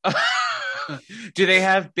 good. Do they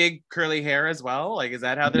have big curly hair as well? Like, is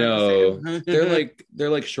that how they're? No, they're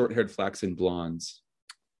like short-haired flaxen blondes.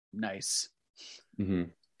 Nice. Mm-hmm.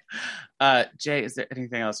 Jay, is there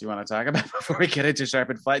anything else you want to talk about before we get into Sharp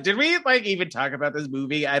and Flat? Did we even talk about this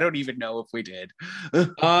movie? I don't even know if we did.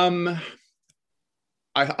 I'll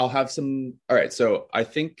have some. All right, so I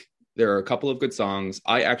think there are a couple of good songs.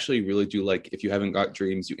 I actually really do like If You Haven't Got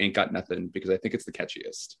Dreams, You Ain't Got Nothing, because I think it's the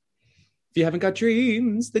catchiest. If you haven't got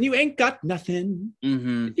dreams, then you ain't got nothing.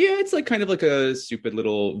 Mm-hmm. Yeah, it's like kind of like a stupid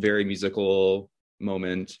little, very musical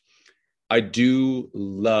moment. I do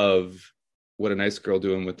love What a Nice Girl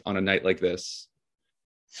Doing on a Night Like This,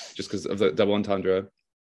 just because of the double entendre.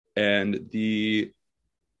 And the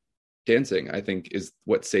dancing, I think, is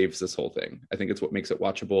what saves this whole thing. I think it's what makes it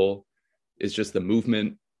watchable. It's just the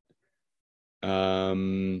movement.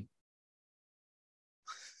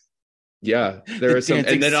 Yeah, there are some,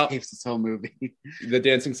 and then saves this whole movie. The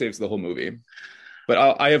dancing saves the whole movie.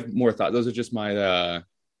 But I have more thought. Those are just my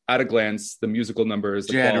at a glance, the musical numbers,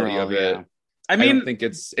 the quality of it. Yeah. I mean, I don't think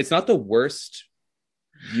it's not the worst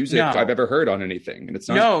music I've ever heard on anything, and it's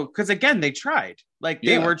not. No, because again, they tried. Like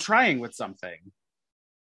they were trying with something.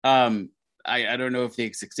 I don't know if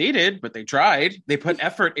they succeeded, but they tried. They put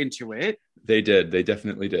effort into it. They did. They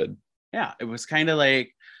definitely did. Yeah, it was kind of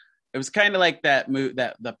like that move,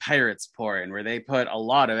 that the Pirates porn, where they put a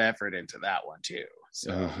lot of effort into that one too.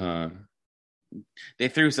 So they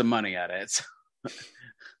threw some money at it.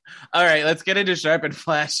 All right, let's get into Sharp and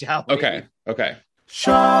Flat, shall we? Okay.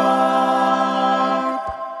 Sharp,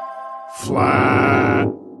 Flat.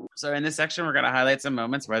 So in this section, we're going to highlight some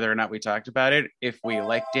moments, whether or not we talked about it. If we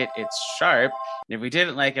liked it, it's sharp. And if we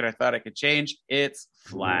didn't like it or thought it could change, it's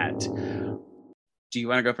flat. Do you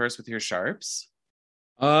want to go first with your sharps?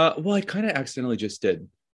 Well, I kind of accidentally just did,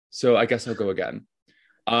 so I guess I'll go again.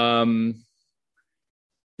 The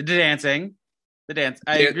dancing. I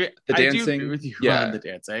agree. The dancing. I do agree with you on the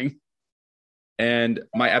dancing. And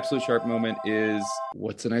my absolute sharp moment is,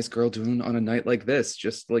 what's a nice girl doing on a night like this?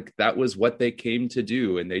 Just like that was what they came to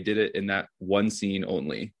do, and they did it in that one scene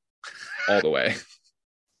only, all the way.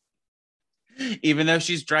 Even though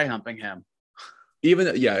she's dry humping him. It would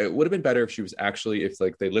have been better if she was actually, if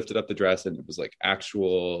like they lifted up the dress and it was like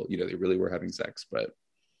actual, they really were having sex. But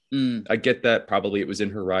I get that probably it was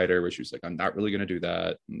in her rider where she was like, I'm not really going to do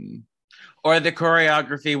that. Or the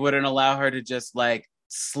choreography wouldn't allow her to just like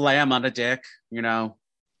slam on a dick,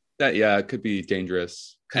 That, it could be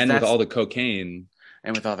dangerous. And with all the cocaine.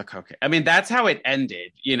 I mean, that's how it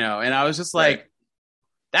ended, and I was just like,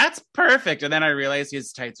 that's perfect. And then I realized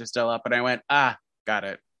his tights are still up and I went, got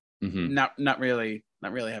it. Mm-hmm. Not really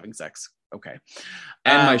having sex. Okay.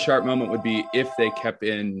 And my sharp moment would be if they kept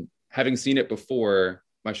in, having seen it before,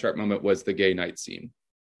 my sharp moment was the gay night scene.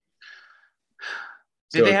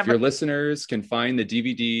 So if your listeners can find the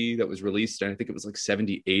DVD that was released, and I think it was like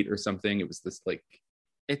 78 or something, it was this like...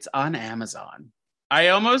 It's on Amazon.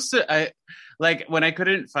 I when I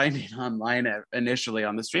couldn't find it online initially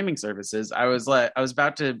on the streaming services, I was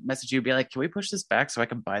about to message you and be like, can we push this back so I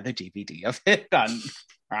can buy the DVD of it on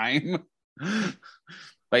Prime?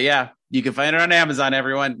 But yeah, you can find it on Amazon,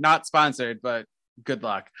 everyone. Not sponsored, but Good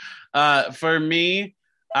luck. For me,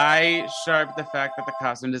 I sharp the fact that the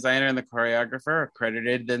costume designer and the choreographer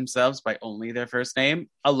credited themselves by only their first name,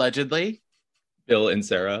 allegedly. Bill and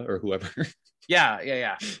Sarah or whoever.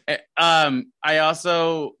 Yeah. I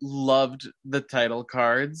also loved the title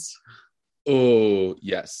cards. Oh,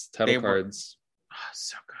 yes. They Title were- cards. Oh,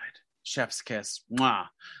 so good. Chef's kiss. Mwah.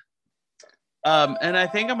 And I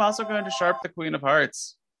think I'm also going to sharp the Queen of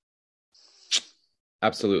Hearts.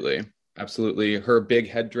 Absolutely. Absolutely. Her big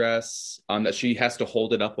headdress that she has to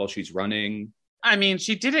hold it up while she's running. I mean,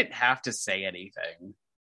 she didn't have to say anything.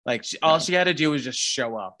 Like, all she had to do was just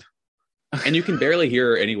show up. And you can barely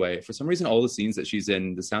hear her anyway. For some reason, all the scenes that she's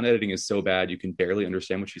in, the sound editing is so bad, you can barely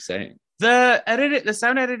understand what she's saying. The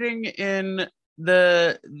sound editing in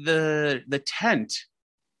the tent,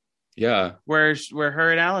 Yeah. where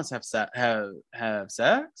her and Alice have sex.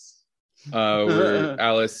 Where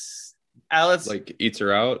Alice Alice like eats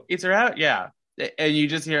her out. eats her out, yeah, and you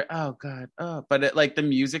just hear, oh god, oh, but it, like the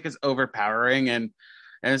music is overpowering, and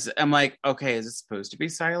I'm like, okay, is it supposed to be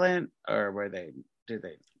silent, or did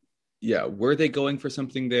they? Yeah. Were they going for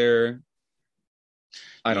something there?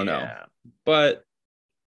 I don't know. Yeah. But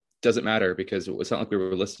doesn't matter because it's not like we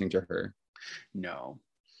were listening to her. No.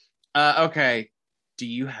 Okay. Do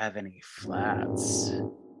you have any flats?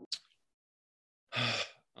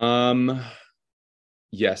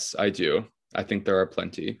 Yes, I do. I think there are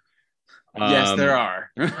plenty. Yes, there are.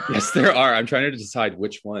 Yes, there are. I'm trying to decide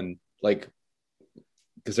which one, like,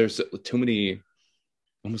 because there's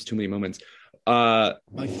almost too many moments.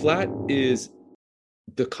 My flat is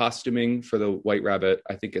the costuming for the White Rabbit.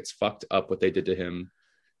 I think it's fucked up what they did to him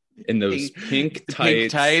in those pink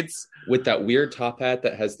tights with that weird top hat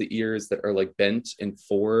that has the ears that are like bent in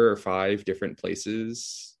 4 or 5 different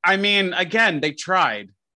places. I mean, again, they tried.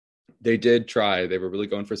 They did try. They were really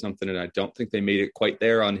going for something, and I don't think they made it quite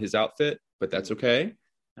there on his outfit, but that's okay.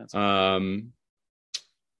 But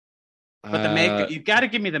the makeup, you got to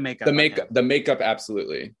give me the makeup. The makeup,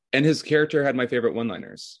 absolutely. And his character had my favorite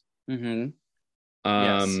one-liners. Mm-hmm.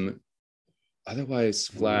 Yes. Otherwise,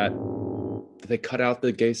 flat. They cut out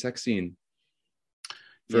the gay sex scene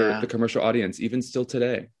for the commercial audience, even still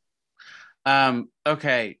today.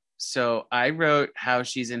 Okay, so I wrote how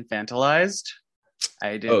she's infantilized.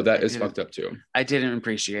 That is fucked up too. I didn't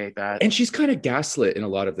appreciate that. And she's kind of gaslit in a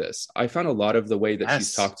lot of this. I found a lot of the way that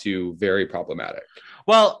she's talked to very problematic.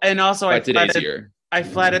 Well, and also I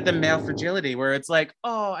flattered the male fragility where it's like,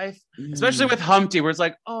 especially with Humpty, where it's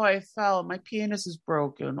like, I fell, my penis is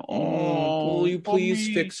broken. Will you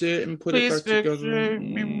please fix it and put it back together?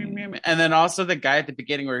 And then also the guy at the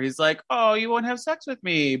beginning where he's like, you won't have sex with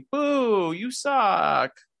me. Boo, you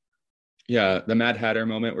suck. Yeah, the Mad Hatter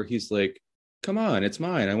moment where he's like, come on, it's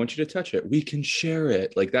mine. I want you to touch it. We can share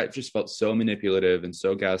it. Like that just felt so manipulative and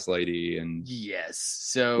so gaslighty. And yes,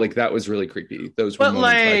 so like that was really creepy. Those were moments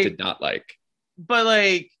I did not like. But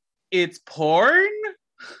like, it's porn.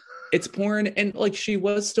 It's porn, and like she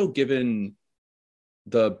was still given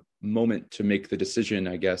the moment to make the decision,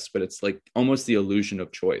 I guess. But it's like almost the illusion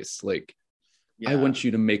of choice. Like, I want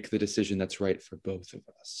you to make the decision that's right for both of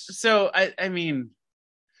us. So I mean,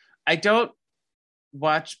 I don't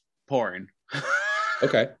watch porn.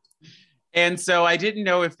 Okay. And so I didn't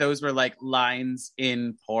know if those were like lines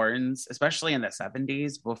in porns, especially in the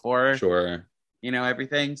 70s before,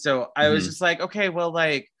 everything. So I was just like, okay, well,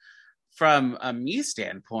 like from a me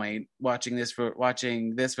standpoint, watching this for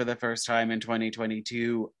the first time in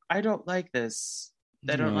 2022, I don't like this.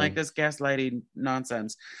 I don't like this gaslighting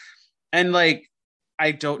nonsense. And like,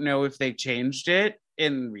 I don't know if they changed it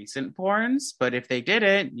in recent porns, but if they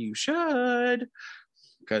didn't, you should.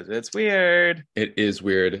 Because it's weird. It is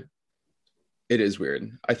weird.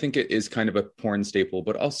 I think it is kind of a porn staple,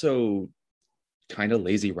 but also kind of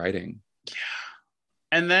lazy writing. Yeah.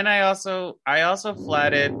 And then I also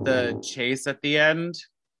flatted the chase at the end.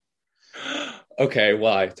 Okay,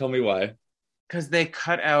 why? Tell me why. Because they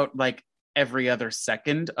cut out like every other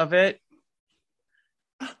second of it.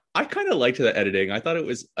 I kind of liked the editing. I thought it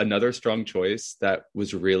was another strong choice that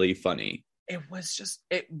was really funny. It was just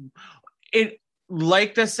it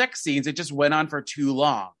like the sex scenes, it just went on for too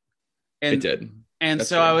long. And, it did. And that's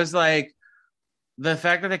so true. I was like, the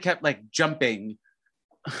fact that they kept like jumping,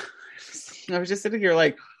 I was just sitting here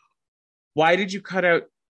like, why did you cut out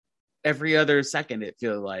every other second? It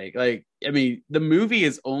feels like, I mean, the movie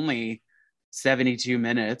is only 72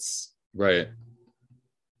 minutes. Right.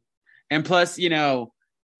 And plus,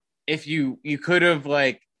 if you could have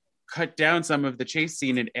like cut down some of the chase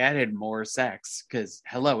scene and added more sex, because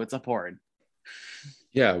hello, it's a porn.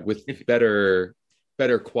 Yeah, with better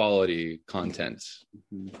quality content.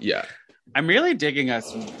 Yeah. I'm really digging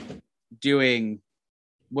us doing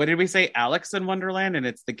what did we say? Alex in Wonderland, and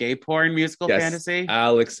it's the gay porn musical Yes, fantasy.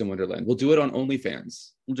 Alex in Wonderland. We'll do it on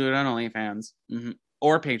OnlyFans. We'll do it on OnlyFans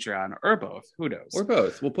or Patreon or both. Who knows? Or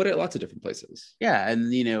both. We'll put it at lots of different places. Yeah,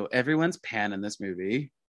 and everyone's pan in this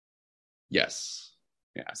movie. Yes.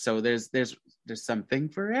 Yeah, so there's something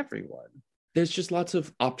for everyone. There's just lots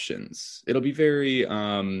of options. It'll be very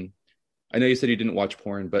I know you said you didn't watch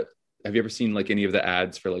porn, but have you ever seen like any of the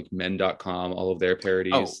ads for like men.com, all of their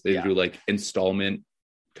parodies? Oh, they yeah. do like installment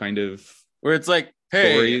kind of Where it's like,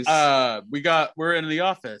 hey, stories. we're in the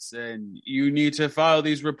office and you need to file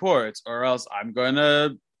these reports or else I'm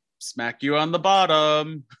gonna smack you on the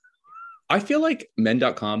bottom. I feel like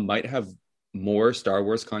men.com might have more Star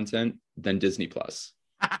Wars content than Disney Plus.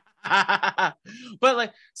 But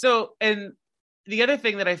like, so, and the other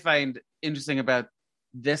thing that I find interesting about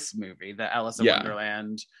this movie, the Alice in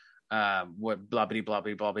Wonderland, what blobbity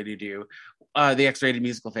blobbity blobbity do, the X-rated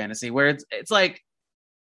musical fantasy, where it's like,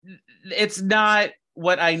 it's not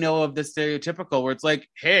what I know of the stereotypical, where it's like,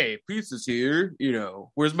 hey, pizza's here,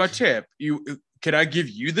 where's my tip? Can I give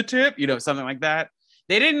you the tip? Something like that.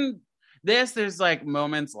 They didn't. There's like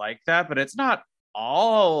moments like that, but it's not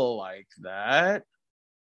all like that.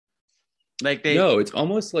 Like No, it's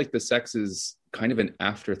almost like the sex is kind of an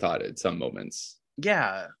afterthought at some moments.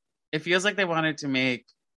 Yeah, it feels like they wanted to make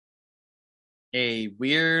a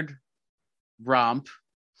weird romp.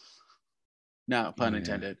 No pun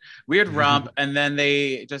intended. Weird romp, and then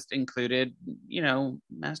they just included,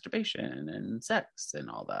 masturbation and sex and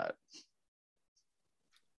all that.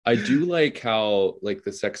 I do like how like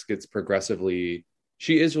the sex gets progressively.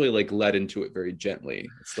 She is really like led into it very gently.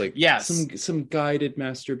 It's like some guided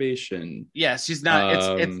masturbation. Yes, she's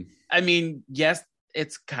not. It's. I mean, yes,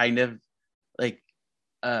 it's kind of like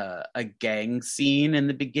a gang scene in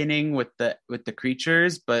the beginning with the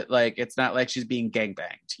creatures, but like it's not like she's being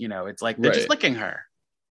gangbanged. It's like they're just licking her.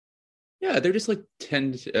 Yeah, they're just like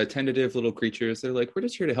tentative little creatures. They're like, we're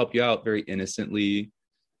just here to help you out, very innocently.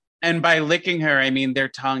 And by licking her, I mean their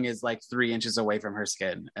tongue is like 3 inches away from her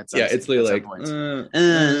skin. It's like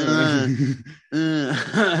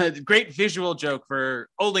great visual joke for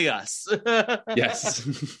only us. Yes.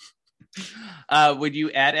 Would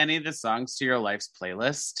you add any of the songs to your life's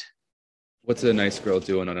playlist? What's a nice girl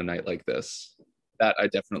doing on a night like this? That I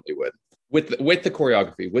definitely would. With the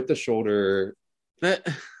choreography, with the shoulder. Oh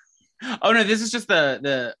no, this is just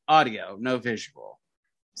the audio, no visual.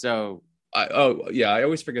 So. I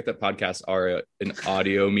always forget that podcasts are an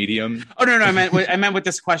audio medium. Oh no, I meant with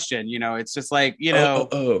this question. It's just like you're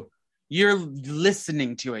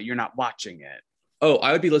listening to it, you're not watching it. Oh,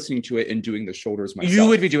 I would be listening to it and doing the shoulders myself. You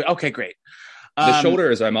would be doing. Okay, great. The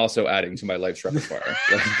shoulders I'm also adding to my life's repertoire.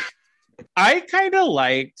 I kind of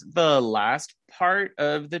liked the last part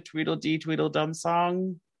of the Tweedledee Tweedledum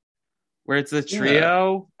song, where it's a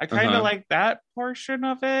trio. I kind of like that portion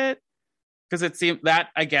of it. Because it seemed that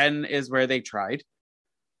again is where they tried.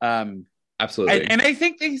 Absolutely, and I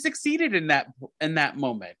think they succeeded in that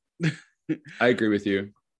moment. I agree with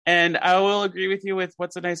you, and I will agree with you with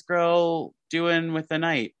 "What's a Nice Girl Doing with the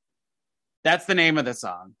Night." That's the name of the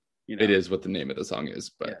song. It is what the name of the song is,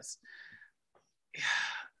 but yes.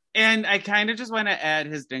 And I kind of just want to add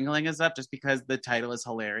 "His Dingling Is Up" just because the title is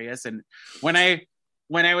hilarious. And when I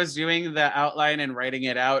was doing the outline and writing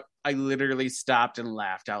it out, I literally stopped and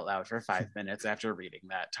laughed out loud for 5 minutes after reading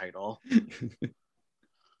that title.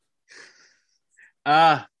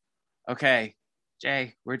 Okay.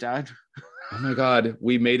 Jay, we're done. Oh my God,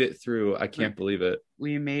 we made it through. I can't believe it.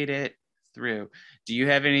 We made it through. Do you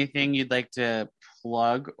have anything you'd like to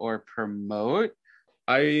plug or promote?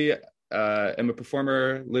 I am a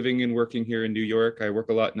performer living and working here in New York. I work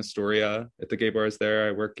a lot in Astoria at the gay bars there.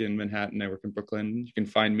 I work in Manhattan. I work in Brooklyn. You can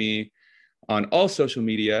find me on all social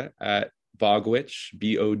media at Bogwitch,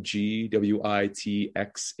 BOGWITXH.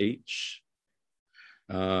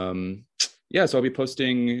 So I'll be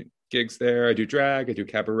posting gigs there. I do drag, I do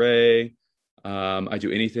cabaret. I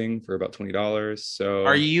do anything for about $20. So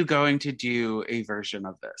are you going to do a version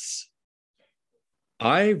of this?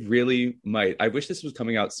 I really might. I wish this was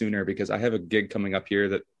coming out sooner because I have a gig coming up here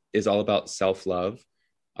that is all about self-love.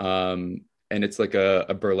 And it's like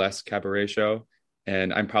a burlesque cabaret show.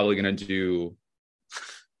 And I'm probably going to do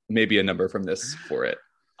maybe a number from this for it.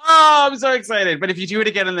 Oh, I'm so excited. But if you do it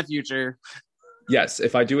again in the future. Yes,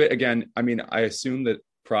 if I do it again, I mean, I assume that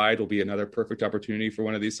Pride will be another perfect opportunity for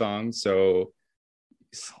one of these songs. So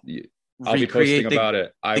I'll be posting about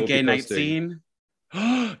it. I will gay be night scene.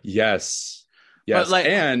 Yes. But like,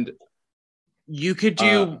 and you could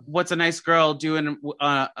do What's a Nice Girl Doing with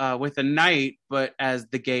a Night, but as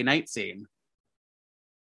the gay night scene.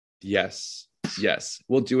 Yes.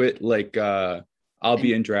 We'll do it like I'll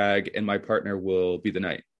be in drag, and my partner will be the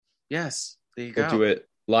knight. Yes, there you We'll go. do it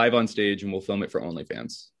live on stage, and we'll film it for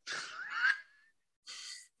OnlyFans.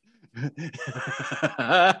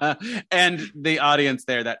 And the audience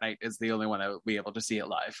there that night is the only one that will be able to see it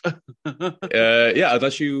live. Yeah,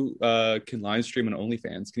 unless you can live stream on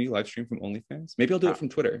OnlyFans. Can you live stream from OnlyFans? Maybe I'll do it from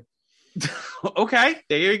Twitter. Okay,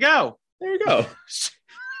 there you go. There you go.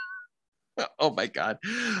 Oh my God.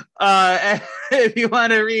 If you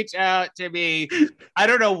want to reach out to me, I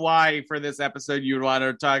don't know why for this episode you would want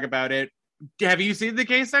to talk about it. Have you seen the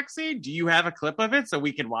gay sex scene? Do you have a clip of it so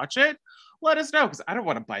we can watch it? Let us know, because I don't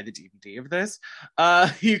want to buy the DVD of this.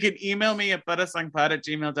 You can email me at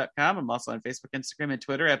buttasongpod@gmail.com. I'm also on Facebook, Instagram, and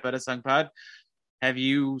Twitter at buttasongpod. Have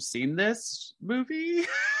you seen this movie?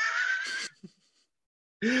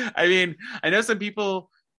 I mean, I know some people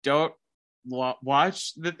don't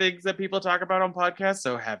watch the things that people talk about on podcasts,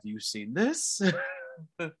 so have you seen this?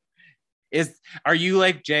 Are you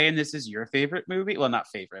like Jay and this is your favorite movie? Well, not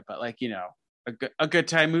favorite, but like, you know, a good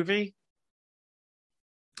time movie?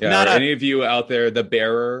 Yeah, any of you out there the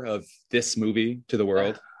bearer of this movie to the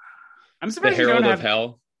world? I'm surprised the herald of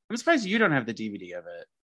hell. I'm surprised you don't have the DVD of it.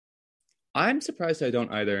 I'm surprised I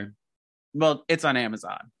don't either. Well, it's on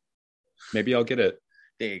Amazon. Maybe I'll get it.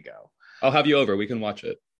 There you go. I'll have you over. We can watch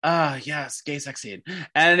it. Yes, gay sex scene.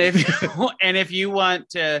 And if you want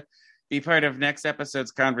to be part of next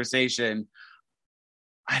episode's conversation,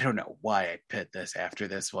 I don't know why I picked this after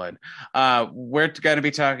this one. We're going to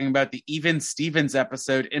be talking about the Even Stevens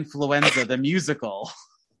episode, Influenza, the musical.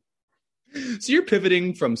 So you're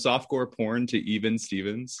pivoting from softcore porn to Even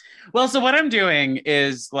Stevens? Well, so what I'm doing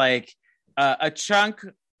is like a chunk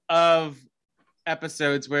of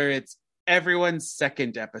episodes where it's everyone's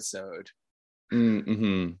second episode.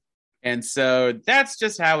 Mm-hmm. And so that's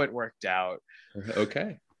just how it worked out.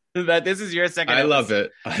 Okay. That this is your second I episode. love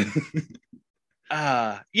it.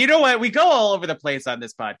 You know what? We go all over the place on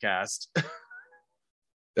this podcast.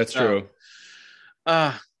 That's true.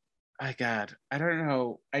 My God. I don't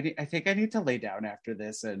know. I think I need to lay down after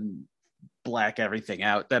this and black everything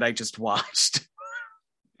out that I just watched.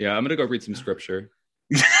 Yeah, I'm going to go read some scripture.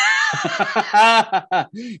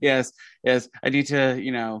 Yes. I need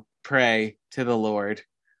to, pray to the Lord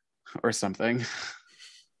or something.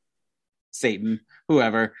 Satan,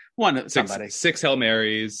 whoever, somebody. Six Hail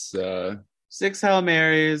Marys. 6 Hail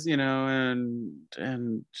Marys, and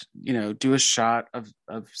do a shot of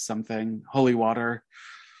something, holy water.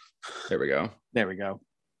 There we go.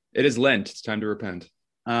 It is Lent. It's time to repent.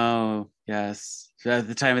 Oh, yes. At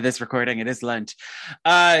the time of this recording, it is Lent.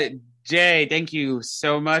 Jay, thank you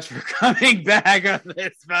so much for coming back on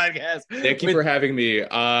this podcast. Thank you for having me.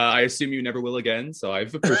 I assume you never will again, so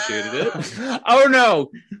I've appreciated it. Oh, no.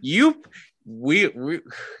 You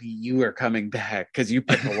are coming back because you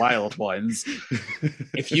picked the wild ones.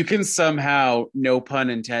 If you can somehow, no pun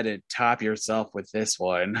intended, top yourself with this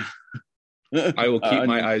one, I will keep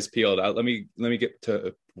my eyes peeled. Let me get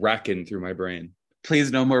to racking through my brain.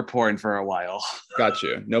 Please, no more porn for a while. Got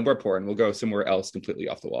you. No more porn. We'll go somewhere else completely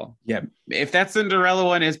off the wall. Yeah, if that Cinderella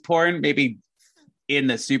one is porn, maybe in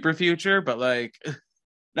the super future, but like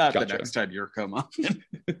not the next time you're come on.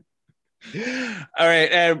 All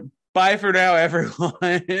right, and bye for now,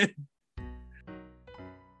 everyone.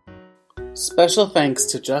 Special thanks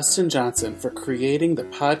to Justin Johnson for creating the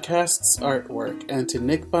podcast's artwork and to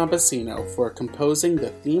Nick Bombasino for composing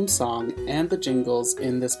the theme song and the jingles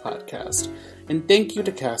in this podcast. And thank you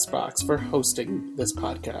to CastBox for hosting this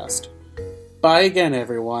podcast. Bye again,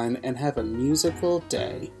 everyone, and have a musical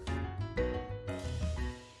day.